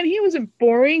 man, he wasn't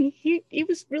boring. He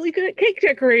was really good at cake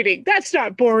decorating. That's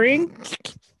not boring.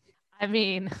 I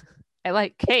mean, I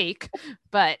like cake,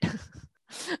 but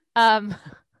um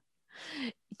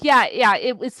yeah,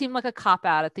 it seemed like a cop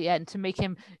out at the end to make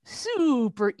him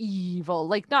super evil,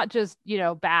 like not just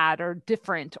bad or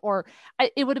different, or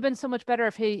it would have been so much better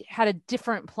if he had a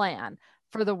different plan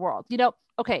for the world.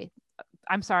 Okay,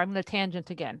 I'm sorry, I'm going to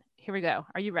tangent again. Here we go.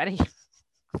 Are you ready?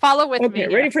 Follow with me. Okay,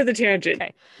 here. ready for the tangent.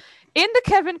 Okay. In the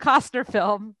Kevin Costner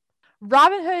film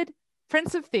Robin Hood,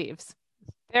 Prince of Thieves,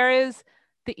 there is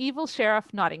the evil sheriff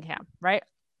Nottingham, right?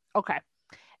 Okay.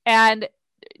 And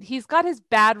he's got his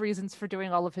bad reasons for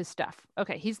doing all of his stuff.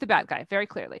 Okay, he's the bad guy, very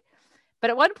clearly. But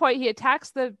at one point, he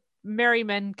attacks the Merry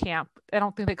Men camp. I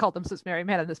don't think they called them just Merry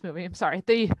Men in this movie. I'm sorry.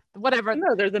 Whatever.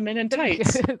 No, they're the men in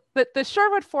tights. the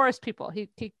Sherwood Forest people. He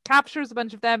captures a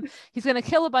bunch of them. He's going to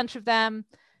kill a bunch of them.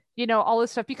 All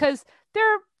this stuff because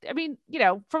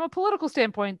from a political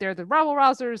standpoint, they're the rabble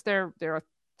rousers. They're a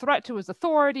threat to his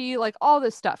authority, like all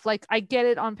this stuff. Like I get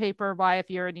it on paper why if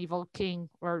you're an evil king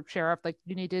or sheriff, like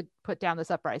you need to put down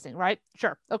this uprising, right?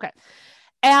 Sure. Okay.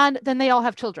 And then they all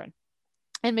have children.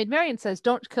 And Maid Marian says,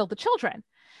 don't kill the children.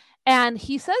 And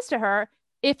he says to her,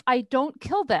 if I don't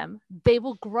kill them, they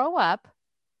will grow up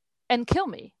and kill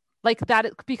me. Like that,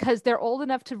 because they're old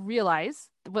enough to realize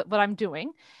what I'm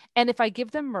doing. And if I give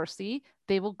them mercy,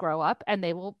 they will grow up and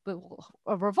they will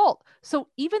revolt. So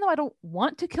even though I don't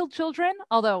want to kill children,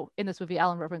 although in this movie,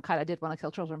 Alan Rickman kind of did want to kill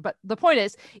children, but the point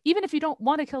is, even if you don't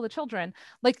want to kill the children,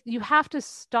 like you have to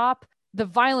stop the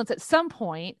violence at some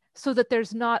point so that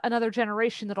there's not another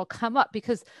generation that'll come up,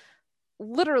 because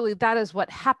literally that is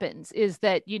what happens, is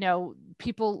that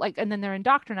people like, and then they're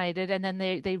indoctrinated and then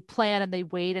they plan and they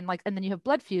wait and then you have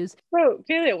blood feuds. Bro,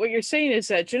 Taylor, what you're saying is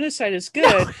that genocide is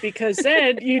good because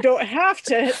then you don't have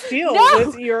to deal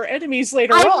with your enemies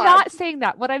later on. I'm not saying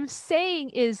that. What I'm saying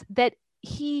is that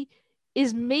he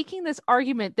is making this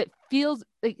argument that feels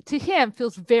like, to him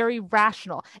feels very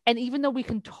rational. And even though we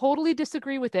can totally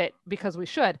disagree with it, because we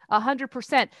should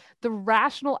 100%, the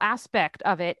rational aspect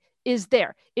of it is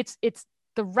there. It's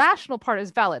the rational part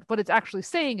is valid. What it's actually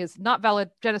saying is not valid.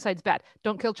 Genocide's bad.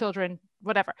 Don't kill children,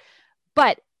 whatever.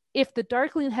 But if the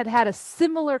Darkling had had a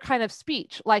similar kind of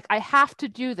speech, like I have to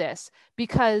do this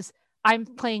because I'm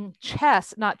playing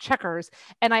chess, not checkers,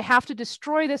 and I have to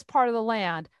destroy this part of the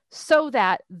land so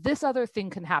that this other thing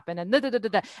can happen, and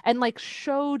and like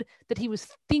showed that he was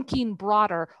thinking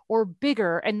broader or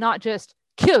bigger and not just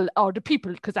kill all the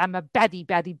people because I'm a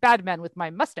bad man with my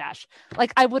mustache.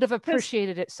 Like I would have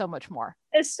appreciated it so much more.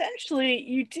 Essentially,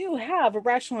 you do have a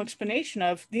rational explanation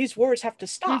of these wars have to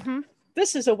stop. Mm-hmm.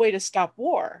 This is a way to stop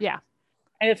war. Yeah.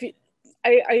 And if you,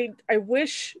 I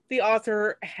wish the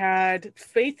author had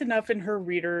faith enough in her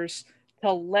readers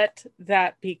to let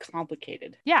that be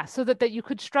complicated. Yeah, so that you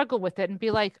could struggle with it and be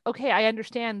like, okay, I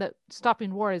understand that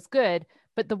stopping war is good,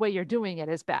 but the way you're doing it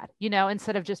is bad,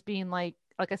 instead of just being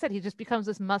like I said, he just becomes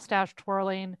this mustache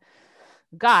twirling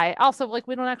guy. Also, like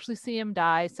we don't actually see him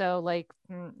die, so like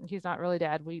he's not really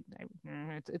dead.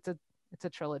 It's a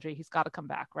trilogy. He's got to come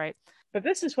back, right? But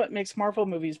this is what makes Marvel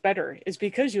movies better, is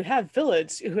because you have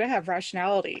villains who have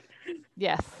rationality.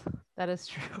 Yes, that is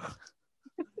true.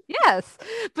 Yes,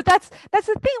 but that's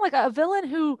the thing. Like a villain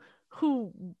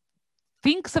who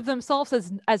thinks of themselves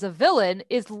as a villain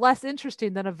is less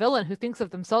interesting than a villain who thinks of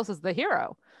themselves as the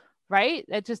hero, right?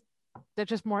 They're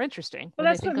just more interesting. Well,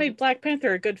 that's what made Black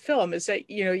Panther a good film, is that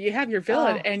you have your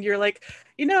villain and you're like,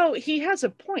 he has a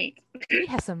point. He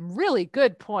has some really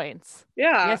good points.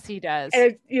 Yeah. Yes, he does.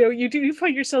 And you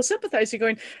find yourself sympathizing,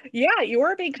 going, yeah, you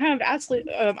are being kind of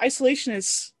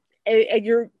isolationist, and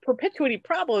you're perpetuating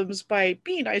problems by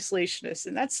being isolationist,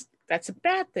 and that's a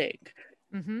bad thing.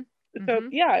 Mm-hmm. So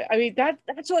yeah, I mean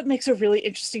that's what makes a really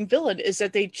interesting villain, is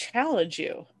that they challenge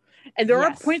you. And there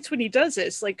are points when he does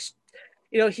this, like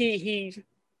he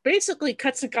basically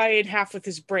cuts a guy in half with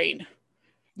his brain.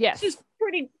 Yes. Which is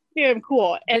pretty damn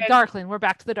cool. And the Darkling, we're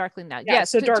back to the Darkling now. Yeah,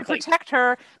 yes, so to protect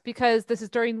her, because this is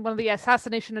during one of the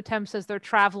assassination attempts as they're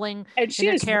traveling. And she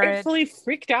is rightfully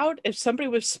freaked out. If somebody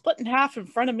was split in half in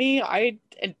front of me,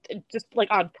 and just like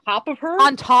on top of her.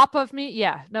 On top of me?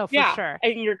 Yeah, no, for sure.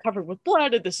 And you're covered with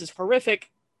blood, and this is horrific.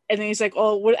 And then he's like,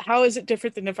 oh, how is it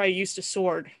different than if I used a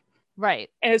sword? Right.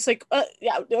 And it's like,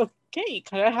 yeah, okay, you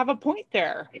kind of have a point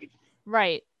there.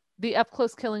 Right. The up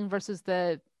close killing versus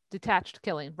the detached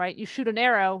killing, right? You shoot an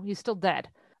arrow, he's still dead.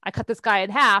 I cut this guy in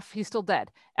half, he's still dead.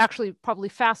 Actually, probably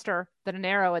faster than an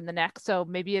arrow in the neck, so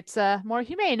maybe it's more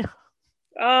humane.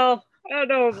 Oh, I don't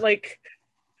know, like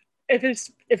if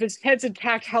his head's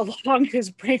intact, how long his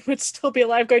brain would still be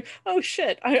alive going, oh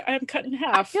shit, I'm cut in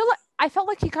half. I felt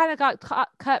like he kind of got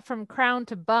cut from crown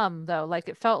to bum, though. Like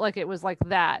it felt like it was like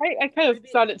that. I kind of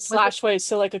thought it slashways,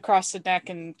 so like across the neck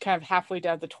and kind of halfway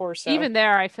down the torso. Even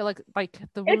there, I feel like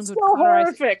the wounds would still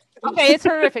horrific. Okay, it's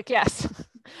horrific. Yes,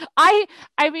 I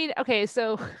mean, okay,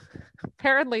 so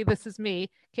apparently this is me.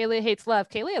 Kalia hates love.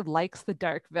 Kalia likes the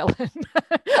dark villain.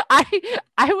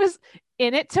 I was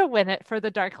in it to win it for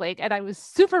the Dark Lake, and I was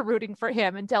super rooting for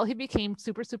him until he became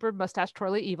super mustache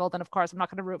twirly evil. Then of course I'm not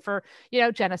going to root for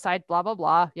genocide, blah blah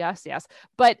blah. Yes,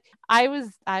 but I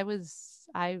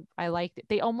liked it.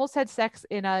 They almost had sex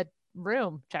in a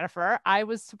room, Jennifer. I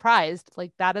was surprised.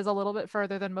 Like that is a little bit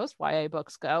further than most YA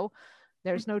books go.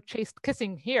 There's no chaste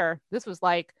kissing here. This was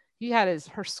like he had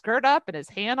her skirt up and his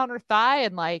hand on her thigh,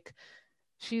 and like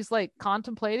she's like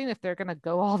contemplating if they're gonna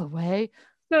go all the way.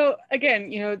 So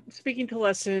again, speaking to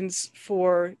lessons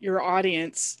for your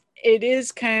audience, it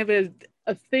is kind of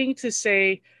a thing to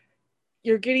say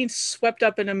you're getting swept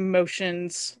up in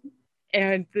emotions,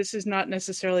 and this is not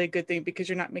necessarily a good thing because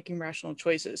you're not making rational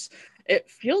choices. It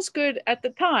feels good at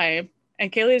the time,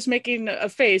 and Kaylee is making a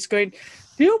face going,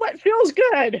 do what feels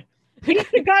good. Eat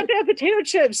the goddamn potato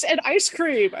chips and ice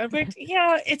cream. I'm like,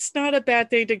 yeah, it's not a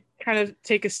bad thing to kind of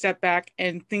take a step back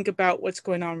and think about what's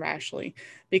going on rationally,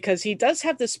 because he does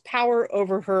have this power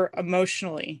over her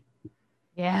emotionally.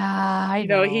 Yeah, I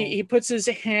know. He puts his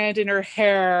hand in her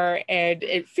hair and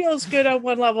it feels good on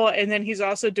one level, and then he's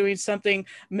also doing something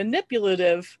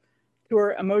manipulative to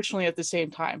her emotionally at the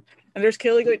same time. And there's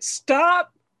Kaylee going,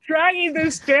 stop dragging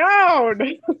this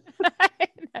down.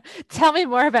 Tell me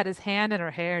more about his hand and her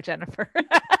hair, Jennifer.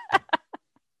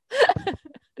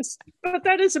 But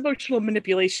that is emotional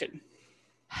manipulation.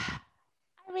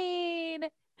 I mean,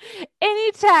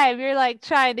 anytime you're like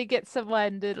trying to get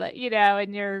someone to like,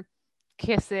 and you're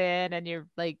kissing and you're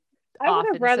like, I would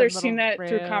have rather seen that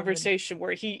through conversation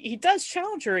where he does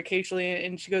challenge her occasionally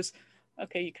and she goes,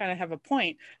 okay, you kind of have a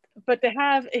point. But to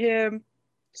have him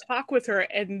talk with her,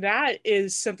 and that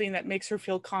is something that makes her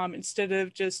feel calm instead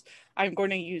of just, I'm going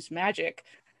to use magic,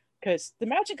 because the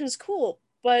magic is cool,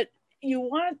 but you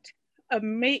want a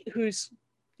mate who's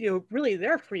really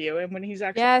there for you. And when he's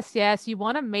actually yes, you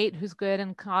want a mate who's good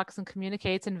and talks and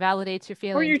communicates and validates your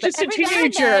feelings. Or you're just a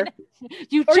teenager.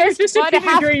 You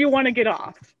want to get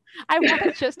off. I want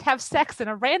to just have sex in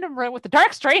a random room with a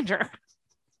dark stranger.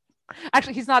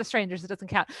 Actually, he's not a stranger, so it doesn't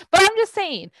count. But I'm just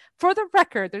saying, for the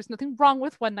record, there's nothing wrong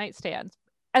with one night stands.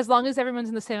 As long as everyone's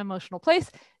in the same emotional place.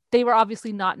 They were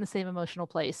obviously not in the same emotional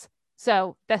place.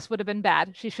 So this would have been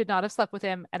bad. She should not have slept with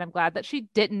him. And I'm glad that she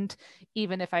didn't,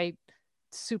 even if I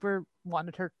super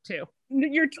wanted her to.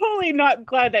 You're totally not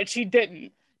glad that she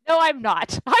didn't. No, I'm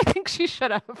not. I think she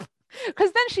should have.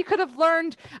 Because then she could have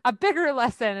learned a bigger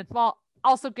lesson while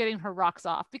also getting her rocks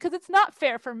off. Because it's not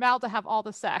fair for Mal to have all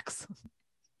the sex.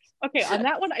 Okay, on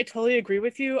that one, I totally agree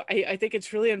with you. I think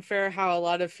it's really unfair how a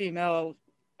lot of female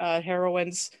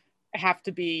heroines have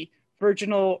to be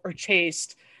virginal or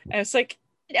chaste. And it's like,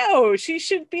 no, she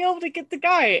should be able to get the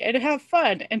guy and have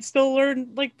fun and still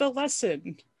learn like the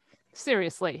lesson.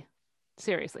 Seriously.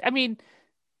 I mean,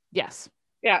 yes.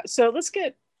 Yeah, so let's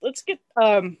get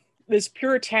this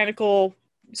puritanical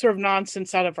sort of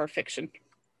nonsense out of our fiction.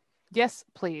 Yes,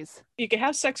 please. You can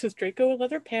have sex with Draco in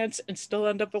leather pants and still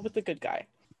end up with a good guy.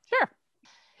 Sure.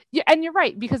 Yeah, and you're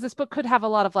right, because this book could have a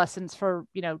lot of lessons for,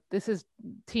 this is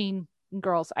teen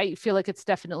girls. I feel like it's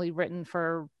definitely written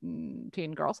for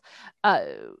teen girls.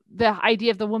 The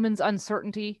idea of the woman's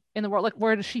uncertainty in the world, like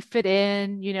where does she fit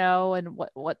in, and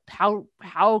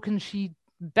how can she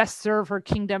best serve her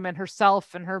kingdom and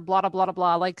herself and her blah, blah, blah,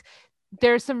 blah. Like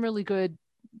there's some really good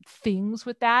things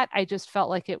with that. I just felt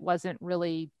like it wasn't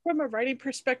really, from a writing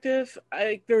perspective,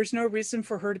 there's no reason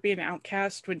for her to be an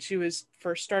outcast when she was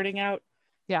first starting out.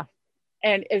 Yeah.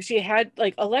 And if she had,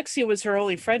 like, Alexia was her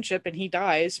only friendship and he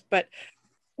dies, but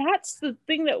that's the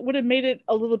thing that would have made it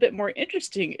a little bit more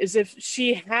interesting, is if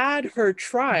she had her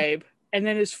tribe and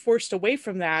then is forced away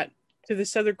from that to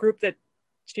this other group that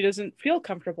she doesn't feel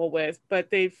comfortable with,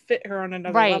 but they fit her on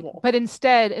another level. But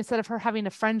instead of her having a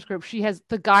friends group, she has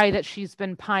the guy that she's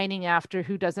been pining after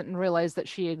who doesn't realize that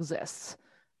she exists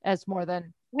as more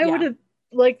than... I would have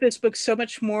liked this book so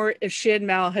much more if she and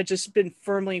Mal had just been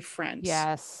firmly friends.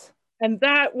 Yes. And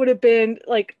that would have been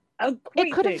like a great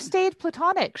It could thing. have stayed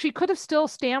platonic. She could have still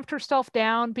stamped herself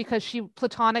down because she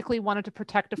platonically wanted to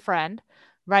protect a friend,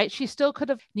 right? She still could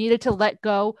have needed to let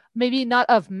go, maybe not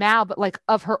of Mal, but like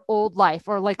of her old life,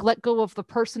 or like let go of the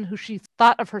person who she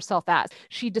thought of herself as.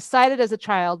 She decided as a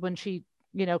child when she,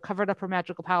 covered up her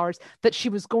magical powers that she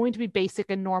was going to be basic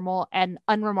and normal and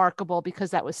unremarkable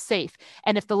because that was safe.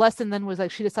 And if the lesson then was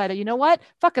like, she decided, you know what?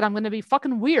 Fuck it. I'm going to be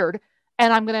fucking weird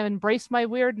and I'm going to embrace my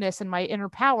weirdness and my inner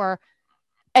power.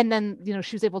 And then,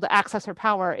 she was able to access her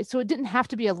power. So it didn't have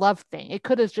to be a love thing. It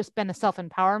could have just been a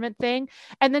self-empowerment thing.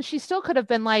 And then she still could have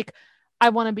been like, I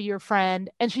want to be your friend.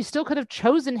 And she still could have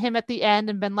chosen him at the end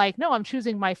and been like, no, I'm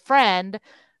choosing my friend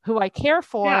who I care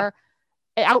for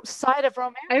outside of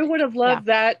romance. I would have loved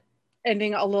that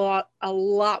ending a lot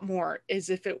more, as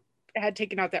if it had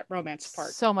taken out that romance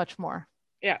part. So much more.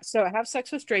 Yeah. So have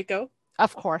sex with Draco.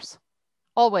 Of course.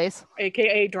 Always.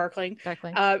 AKA Darkling.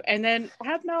 Darkling. And then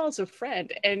have Mal as a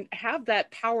friend and have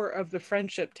that power of the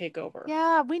friendship take over.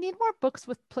 Yeah, we need more books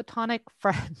with platonic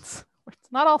friends.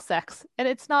 It's not all sex, and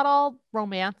it's not all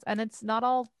romance, and it's not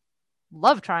all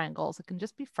love triangles. It can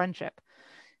just be friendship.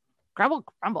 Grumble,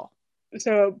 grumble.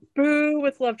 So boo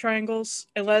with love triangles,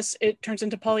 unless it turns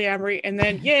into polyamory, and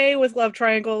then yay with love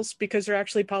triangles because they're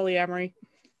actually polyamory.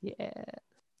 Yeah.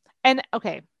 And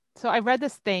okay, so I read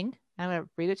this thing. I'm going to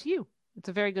read it to you. It's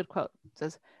a very good quote. It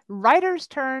says, writers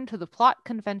turn to the plot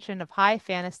convention of high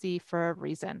fantasy for a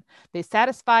reason. They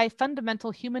satisfy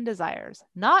fundamental human desires,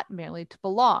 not merely to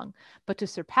belong, but to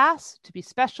surpass, to be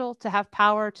special, to have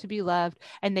power, to be loved,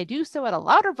 and they do so at a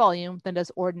louder volume than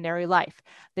does ordinary life.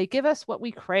 They give us what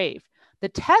we crave. The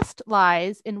test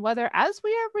lies in whether, as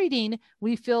we are reading,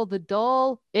 we feel the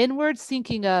dull, inward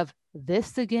sinking of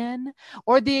this again,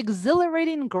 or the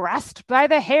exhilarating grasped by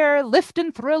the hair, lift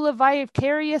and thrill of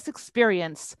vicarious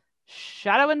experience.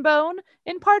 Shadow and Bone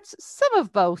imparts some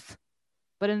of both,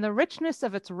 but in the richness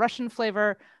of its Russian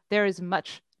flavor, there is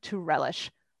much to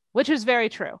relish, which is very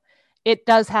true. It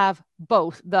does have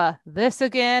both the this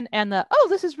again and the, oh,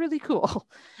 this is really cool.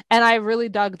 And I really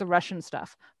dug the Russian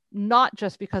stuff, not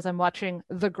just because I'm watching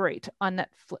The Great on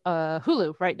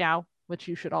Hulu right now, which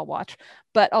you should all watch,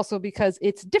 but also because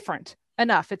it's different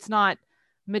enough. It's not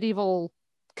medieval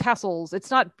castles. It's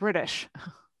not British.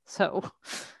 So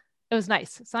it was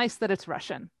nice. It's nice that it's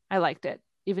Russian. I liked it,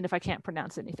 even if I can't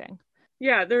pronounce anything.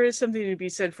 Yeah, there is something to be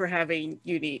said for having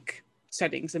unique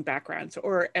settings and backgrounds,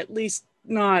 or at least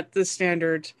not the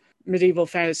standard medieval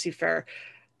fantasy fare.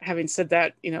 Having said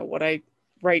that, what I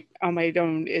write on my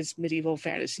own is medieval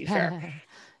fantasy fare.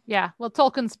 Yeah, well,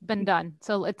 Tolkien's been done,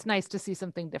 so it's nice to see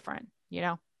something different.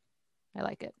 I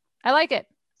like it. I like it.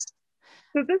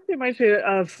 So this reminds me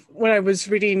of when I was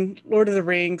reading Lord of the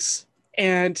Rings,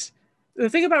 and the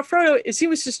thing about Frodo is he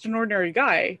was just an ordinary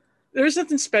guy. There was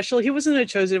nothing special. He wasn't a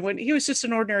chosen one. He was just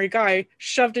an ordinary guy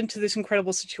shoved into this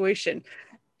incredible situation.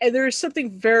 And there is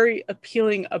something very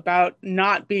appealing about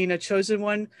not being a chosen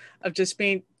one, of just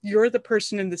being, you're the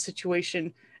person in the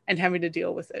situation and having to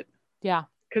deal with it. Yeah.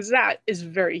 Because that is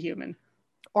very human.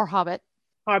 Or Hobbit.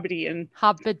 Hobbitian.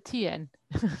 Hobbitian.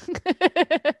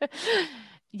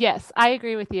 Yes, I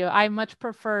agree with you. I much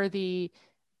prefer the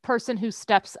person who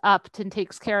steps up and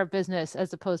takes care of business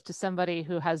as opposed to somebody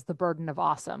who has the burden of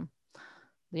awesome.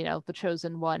 The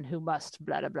chosen one who must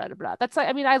blah, blah, blah, blah. That's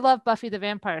like, I love Buffy the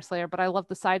Vampire Slayer, but I love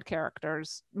the side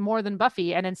characters more than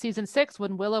Buffy. And in season 6,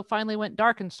 when Willow finally went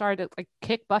dark and started to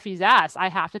kick Buffy's ass, I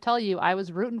have to tell you, I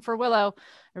was rooting for Willow.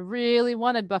 I really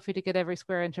wanted Buffy to get every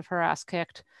square inch of her ass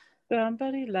kicked.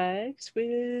 Somebody likes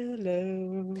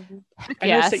Willow. I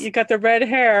Yes. noticed that you got the red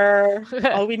hair.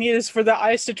 All we need is for the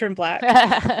eyes to turn black.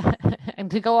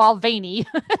 And to go all veiny.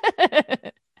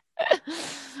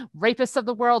 Rapists of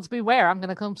the worlds beware. I'm going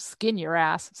to come skin your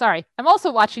ass. Sorry. I'm also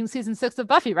watching season 6 of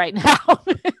Buffy right now.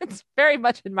 It's very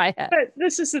much in my head. But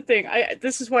this is the thing.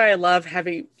 This is why I love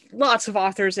having lots of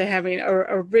authors and having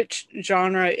a rich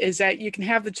genre, is that you can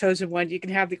have the chosen one, you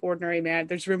can have the ordinary man.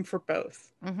 There's room for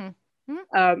both. Mm-hmm.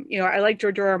 I like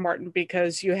George R. R. Martin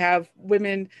because you have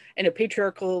women in a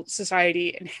patriarchal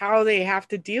society and how they have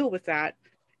to deal with that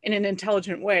in an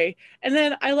intelligent way. And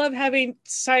then I love having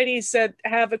societies that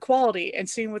have equality and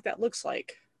seeing what that looks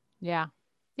like. Yeah.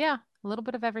 Yeah. A little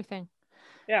bit of everything.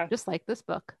 Yeah. Just like this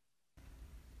book.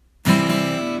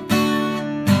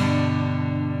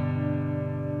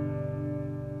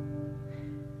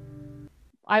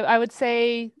 I would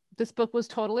say this book was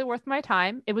totally worth my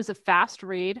time. It was a fast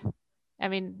read.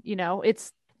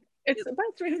 It's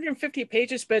about 350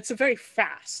 pages, but it's a very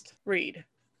fast read.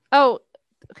 Oh,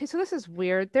 okay. So this is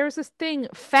weird. There's this thing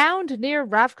found near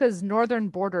Ravka's northern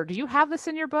border. Do you have this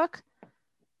in your book?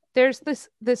 There's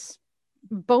this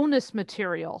bonus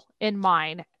material in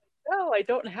mine, Oh, I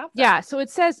don't have that. Yeah, so it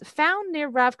says found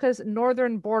near Ravka's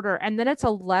northern border, and then it's a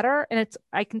letter, and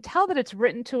I can tell that it's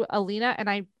written to Alina, and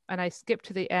I skip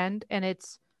to the end, and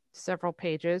it's several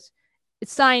pages.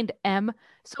 It's signed M,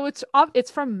 so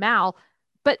it's from Mal,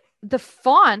 but the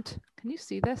font, can you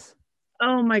see this?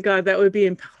 Oh my God, that would be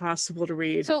impossible to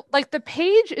read. So like the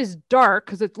page is dark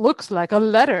because it looks like a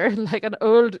letter, like an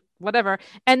old whatever,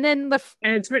 and then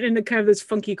and it's written in kind of this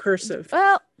funky cursive.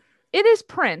 Well, it is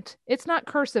print. It's not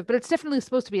cursive, but it's definitely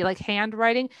supposed to be like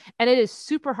handwriting, and it is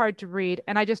super hard to read.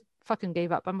 And I just fucking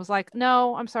gave up. I was like,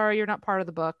 no, I'm sorry, you're not part of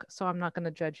the book, so I'm not going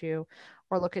to judge you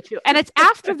or look at you. And it's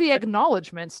after the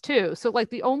acknowledgments too. So like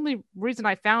the only reason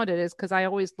I found it is because I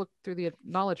always look through the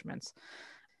acknowledgments.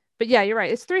 But yeah, you're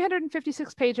right. It's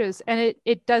 356 pages, and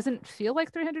it doesn't feel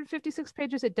like 356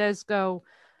 pages. It does go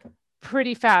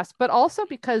pretty fast, but also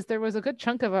because there was a good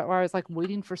chunk of it where I was like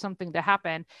waiting for something to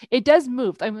happen. It does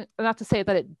move. I'm not to say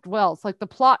that it dwells, like the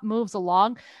plot moves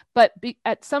along, but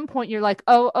at some point you're like,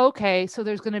 oh, okay, so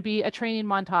there's going to be a training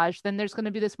montage. Then there's going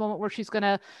to be this moment where she's going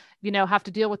to, have to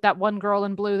deal with that one girl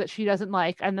in blue that she doesn't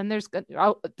like. And then there's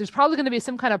probably going to be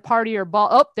some kind of party or ball.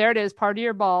 Oh, there it is. Party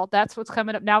or ball. That's what's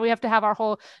coming up. Now we have to have our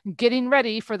whole getting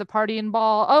ready for the party and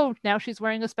ball. Oh, now she's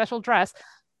wearing a special dress.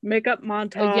 Makeup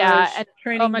montage, and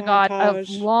training oh my montage. God,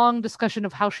 a long discussion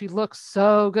of how she looks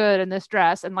so good in this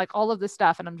dress and like all of this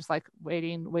stuff. And I'm just like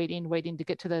waiting to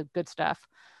get to the good stuff.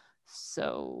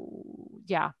 So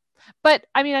yeah, but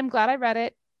I mean, I'm glad I read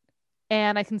it,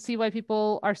 and I can see why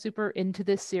people are super into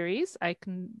this series. I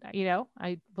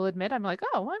will admit, I'm like,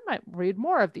 oh, I might read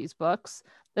more of these books,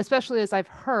 especially as I've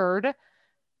heard,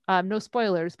 no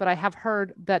spoilers, but I have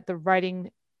heard that the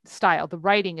writing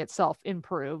itself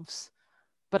improves.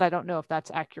 But I don't know if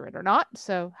that's accurate or not.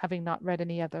 So having not read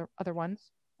any other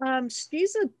ones.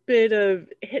 She's a bit of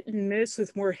hit and miss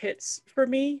with more hits for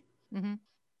me. Mm-hmm.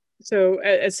 So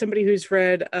as somebody who's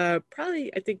read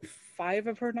probably, I think 5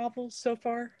 of her novels so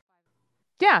far.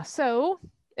 Yeah. So,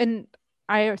 and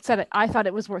I said it, I thought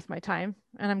it was worth my time.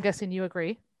 And I'm guessing you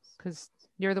agree because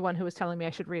you're the one who was telling me I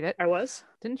should reed it. I was.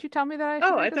 Didn't you tell me that I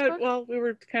should read this book? Well, we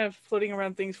were kind of floating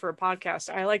around things for a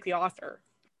podcast. I like the author.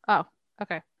 Oh,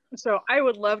 okay. So I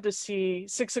would love to see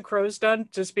Six of Crows done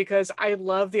just because I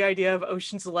love the idea of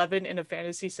Ocean's 11 in a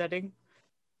fantasy setting.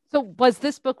 So was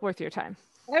this book worth your time?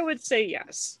 I would say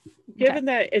yes. Given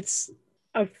that it's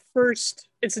a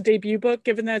debut book,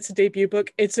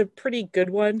 it's a pretty good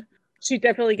one. She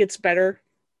definitely gets better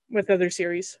with other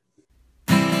series.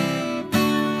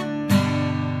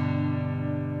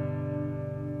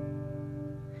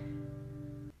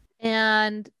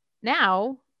 And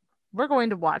now we're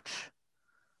going to watch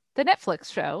the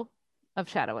Netflix show of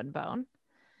Shadow and Bone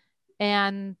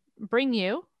and bring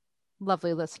you,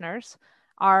 lovely listeners,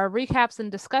 our recaps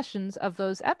and discussions of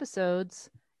those episodes.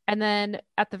 And then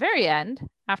at the very end,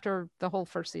 after the whole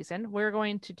first season, we're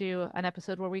going to do an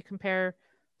episode where we compare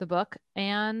the book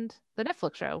and the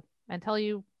Netflix show and tell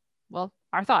you, well,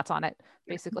 our thoughts on it,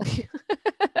 basically.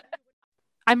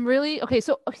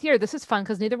 So here, this is fun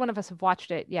because neither one of us have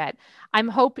watched it yet.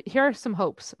 Here are some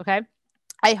hopes, okay?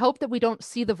 I hope that we don't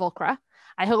see the Volcra.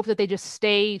 I hope that they just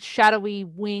stay shadowy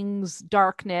wings,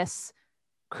 darkness,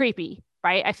 creepy,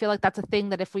 right? I feel like that's a thing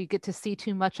that if we get to see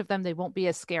too much of them, they won't be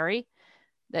as scary.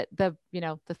 That the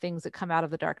things that come out of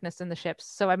the darkness in the ships.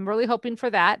 So I'm really hoping for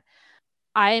that.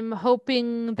 I'm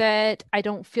hoping that I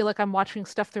don't feel like I'm watching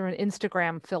stuff through an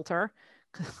Instagram filter,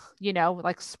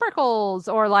 like sparkles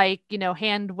or like,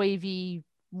 hand wavy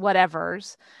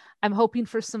whatevers. I'm hoping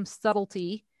for some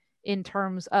subtlety in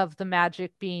terms of the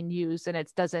magic being used and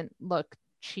it doesn't look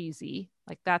cheesy.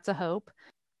 Like that's a hope.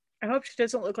 I hope she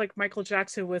doesn't look like Michael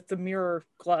Jackson with the mirror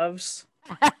gloves.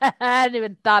 I hadn't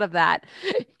even thought of that.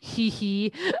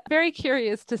 Hee. Very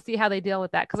curious to see how they deal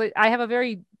with that because I have a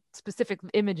very specific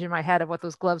image in my head of what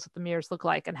those gloves with the mirrors look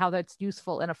like and how that's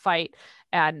useful in a fight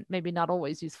and maybe not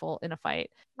always useful in a fight.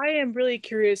 I am really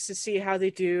curious to see how they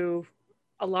do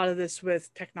a lot of this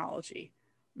with technology.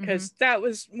 Because that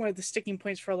was one of the sticking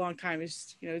points for a long time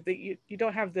is, that you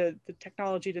don't have the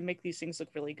technology to make these things look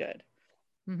really good.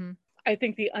 Mm-hmm. I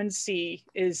think the Unsee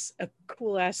is a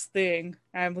cool ass thing.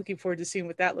 I'm looking forward to seeing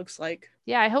what that looks like.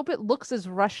 Yeah, I hope it looks as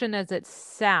Russian as it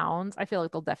sounds. I feel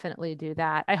like they'll definitely do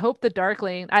that. I hope the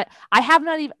Darkling, I have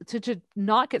not even, to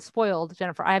not get spoiled,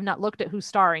 Jennifer, I have not looked at who's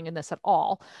starring in this at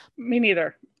all. Me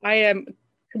neither. I am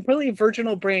completely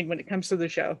virginal brain when it comes to the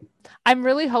show. I'm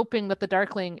really hoping that the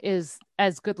Darkling is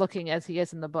as good looking as he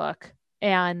is in the book.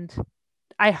 And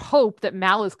I hope that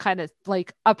Mal is kind of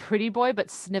like a pretty boy, but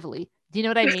snivelly. Do you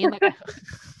know what I mean? Like,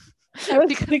 I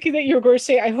was thinking that you were going to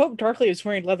say, I hope Darkly is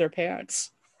wearing leather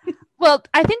pants. Well,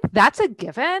 I think that's a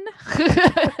given.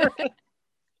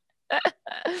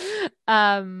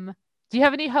 Do you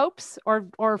have any hopes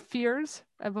or fears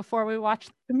before we watch?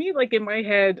 To me, like in my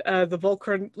head, the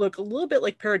Volcron look a little bit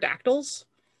like pterodactyls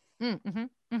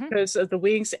because of the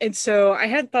wings. And so I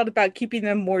hadn't thought about keeping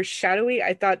them more shadowy.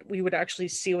 I thought we would actually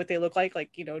see what they look like,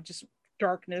 just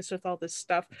darkness with all this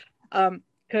stuff.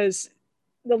 Because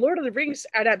the Lord of the Rings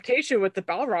adaptation with the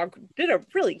Balrog did a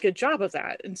really good job of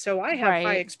that. And so I have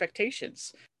high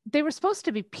expectations. They were supposed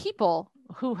to be people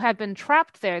who had been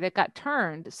trapped there that got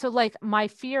turned. So like my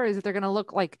fear is that they're going to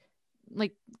look like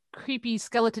creepy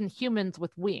skeleton humans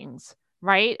with wings,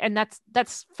 right? And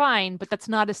that's fine, but that's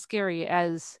not as scary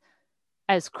as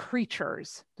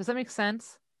creatures. Does that make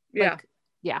sense? Yeah.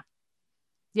 Yeah.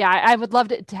 I would love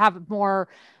to have more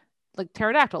like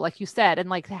pterodactyl, like you said, and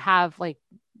like to have like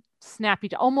snappy,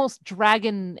 almost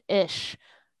dragon-ish,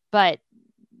 but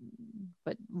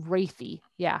wraithy.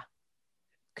 Yeah.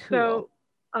 Cool.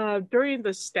 So during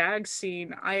the stag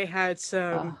scene, I had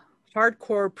some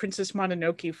hardcore Princess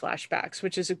Mononoke flashbacks,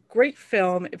 which is a great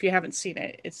film if you haven't seen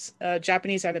it. It's a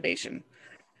Japanese animation,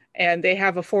 and they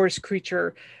have a forest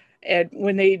creature, and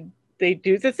when they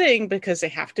do the thing, because they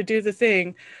have to do the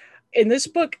thing, in this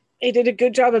book they did a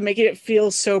good job of making it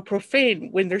feel so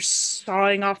profane when they're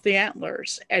sawing off the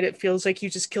antlers, and it feels like you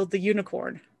just killed the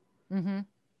unicorn.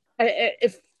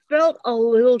 It felt a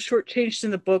little shortchanged in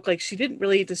the book. Like she didn't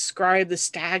really describe the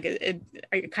stag, and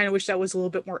I kind of wish that was a little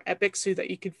bit more epic so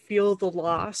that you could feel the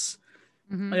loss.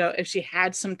 If she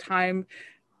had some time,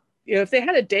 if they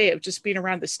had a day of just being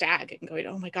around the stag and going,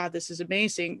 oh my God, this is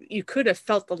amazing, you could have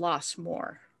felt the loss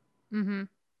more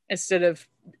instead of,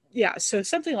 so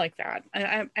something like that.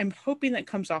 I'm hoping that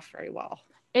comes off very well.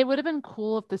 It would have been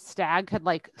cool if the stag had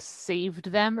like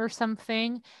saved them or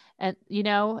something, and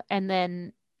and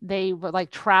then they were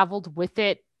like traveled with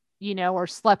it, or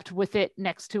slept with it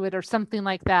next to it or something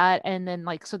like that. And then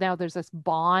like, so now there's this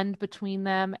bond between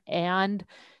them, and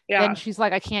then she's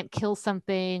like, I can't kill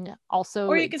something. Also,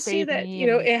 or you can see that,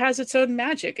 it has its own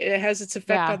magic. It has its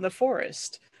effect on the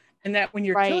forest. And that when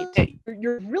you're killing it,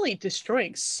 you're really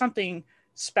destroying something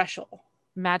special.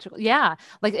 Magical. Yeah.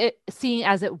 Like seeing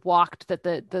as it walked that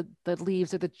the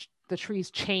leaves or the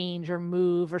trees change or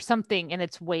move or something in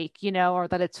its wake, or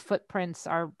that its footprints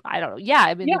are, I don't know. Yeah.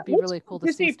 I mean, it'd be really cool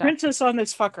to see stuff. Princess on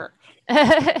this fucker.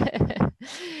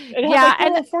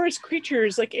 And forest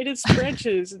creatures like in its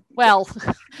branches. Well,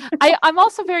 I'm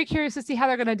also very curious to see how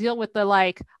they're going to deal with the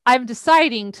like, I'm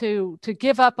deciding to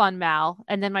give up on Mal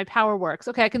and then my power works.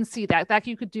 Okay, I can see that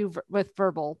you could do with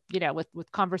verbal,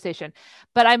 with conversation.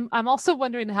 But I'm also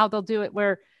wondering how they'll do it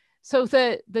where, so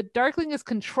the Darkling is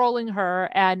controlling her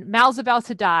and Mal's about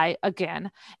to die again,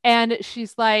 and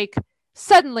she's like,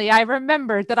 suddenly I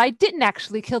remembered that I didn't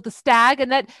actually kill the stag,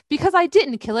 and that because I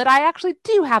didn't kill it, I actually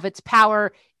do have its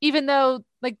power, even though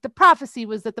like the prophecy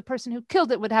was that the person who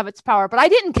killed it would have its power, but I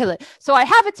didn't kill it. So I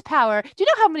have its power. Do you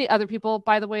know how many other people,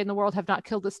 by the way, in the world have not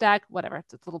killed the stag? Whatever,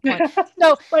 it's a little point.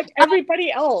 So like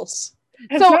everybody else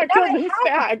has not killed the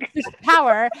stag. This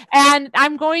power, and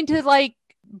I'm going to like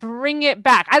bring it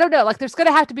back. I don't know, like there's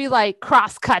gonna have to be like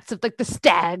cross cuts of like the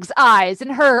stag's eyes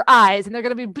and her eyes, and they're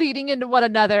gonna be bleeding into one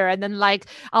another, and then like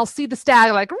I'll see the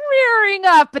stag like rearing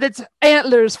up and its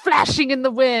antlers flashing in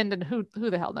the wind, and who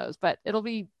the hell knows. But it'll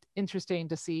be interesting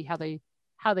to see how they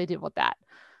deal with that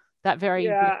very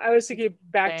I was thinking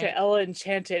back to Ella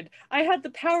Enchanted. I had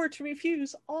the power to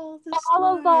refuse all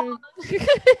along.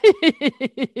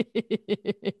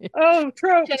 Oh,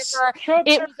 tropes. Jennifer,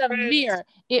 Tropes it was a mirror.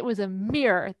 It was a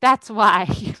mirror. That's why.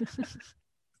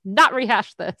 Not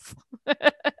rehash this.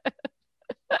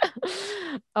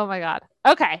 Oh my God.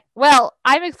 Okay. Well,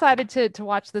 I'm excited to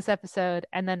watch this episode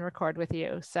and then record with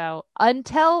you. So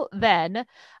until then,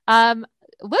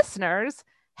 listeners,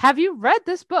 have you read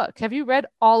this book? Have you read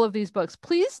all of these books?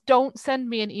 Please don't send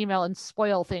me an email and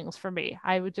spoil things for me.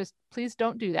 Please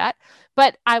don't do that.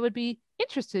 But I would be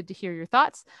interested to hear your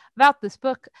thoughts about this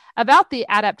book, about the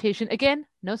adaptation. Again,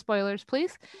 no spoilers,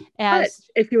 please. But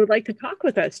if you would like to talk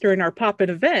with us during our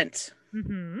pop-in event.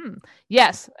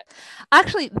 Yes.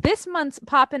 Actually, this month's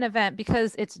pop-in event,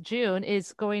 because it's June,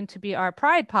 is going to be our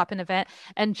Pride pop-in event.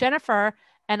 And Jennifer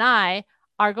and I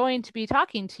are going to be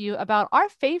talking to you about our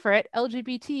favorite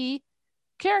LGBT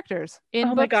characters in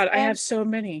books. Oh my God, I have so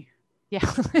many. Yeah.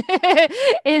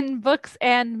 In books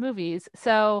and movies.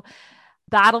 So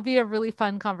that'll be a really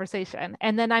fun conversation.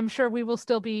 And then I'm sure we will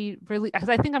still be because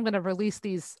I think I'm going to release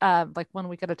these like 1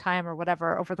 week at a time or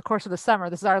whatever over the course of the summer.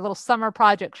 This is our little summer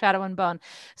project, Shadow and Bone.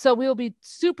 So we will be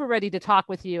super ready to talk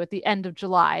with you at the end of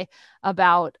July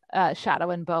about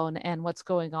Shadow and Bone and what's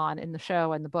going on in the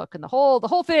show and the book and the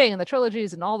whole thing and the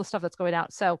trilogies and all the stuff that's going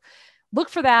out. So look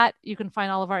for that. You can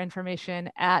find all of our information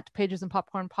at Pages and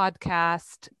Popcorn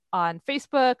Podcast on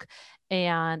Facebook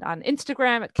and on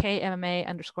Instagram at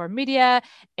KMMA_media,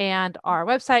 and our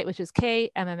website, which is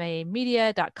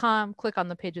kmmamedia.com. Click on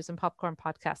the Pages and Popcorn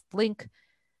Podcast link.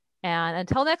 And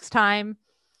until next time,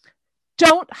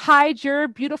 don't hide your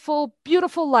beautiful,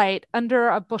 beautiful light under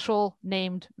a bushel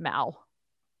named Mal.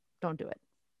 Don't do it.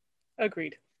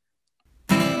 Agreed.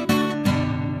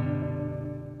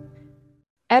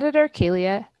 Editor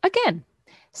Kalia again.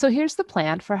 So here's the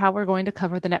plan for how we're going to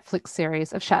cover the Netflix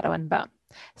series of Shadow and Bone.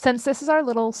 Since this is our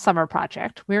little summer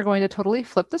project, we're going to totally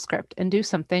flip the script and do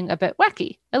something a bit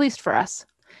wacky, at least for us.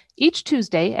 Each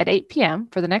Tuesday at 8 p.m.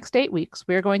 for the next 8 weeks,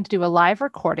 we're going to do a live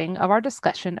recording of our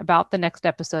discussion about the next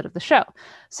episode of the show.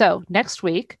 So next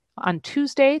week, on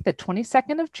Tuesday, the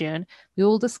 22nd of June, we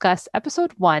will discuss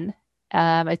episode 1.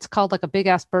 It's called like a big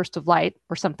ass burst of light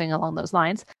or something along those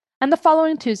lines. And the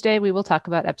following Tuesday, we will talk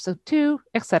about episode 2,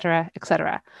 etc.,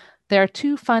 etc. There are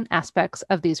 2 fun aspects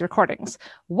of these recordings.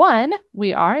 1,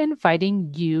 we are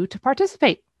inviting you to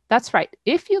participate. That's right.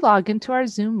 If you log into our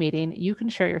Zoom meeting, you can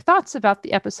share your thoughts about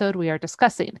the episode we are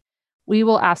discussing. We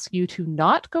will ask you to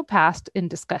not go past in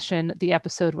discussion the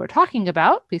episode we're talking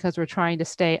about, because we're trying to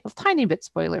stay a tiny bit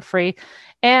spoiler-free.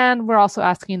 And we're also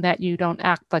asking that you don't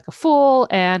act like a fool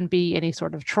and be any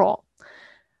sort of troll.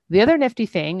 The other nifty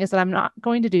thing is that I'm not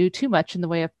going to do too much in the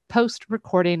way of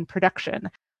post-recording production.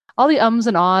 All the ums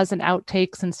and ahs and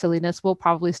outtakes and silliness will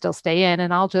probably still stay in,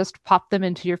 and I'll just pop them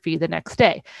into your feed the next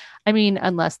day. I mean,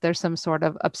 unless there's some sort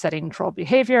of upsetting troll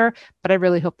behavior, but I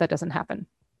really hope that doesn't happen.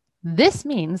 This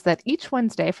means that each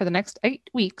Wednesday for the next 8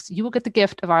 weeks, you will get the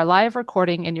gift of our live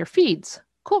recording in your feeds.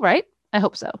 Cool, right? I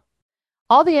hope so.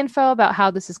 All the info about how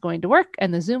this is going to work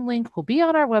and the Zoom link will be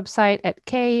on our website at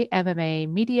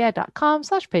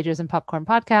kmmamedia.com/pages and popcorn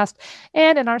podcast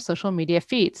and in our social media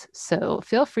feeds. So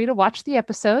feel free to watch the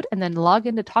episode and then log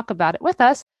in to talk about it with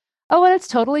us. Oh, and it's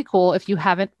totally cool if you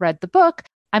haven't read the book.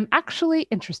 I'm actually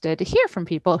interested to hear from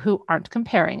people who aren't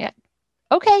comparing it.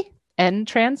 Okay, end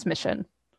transmission.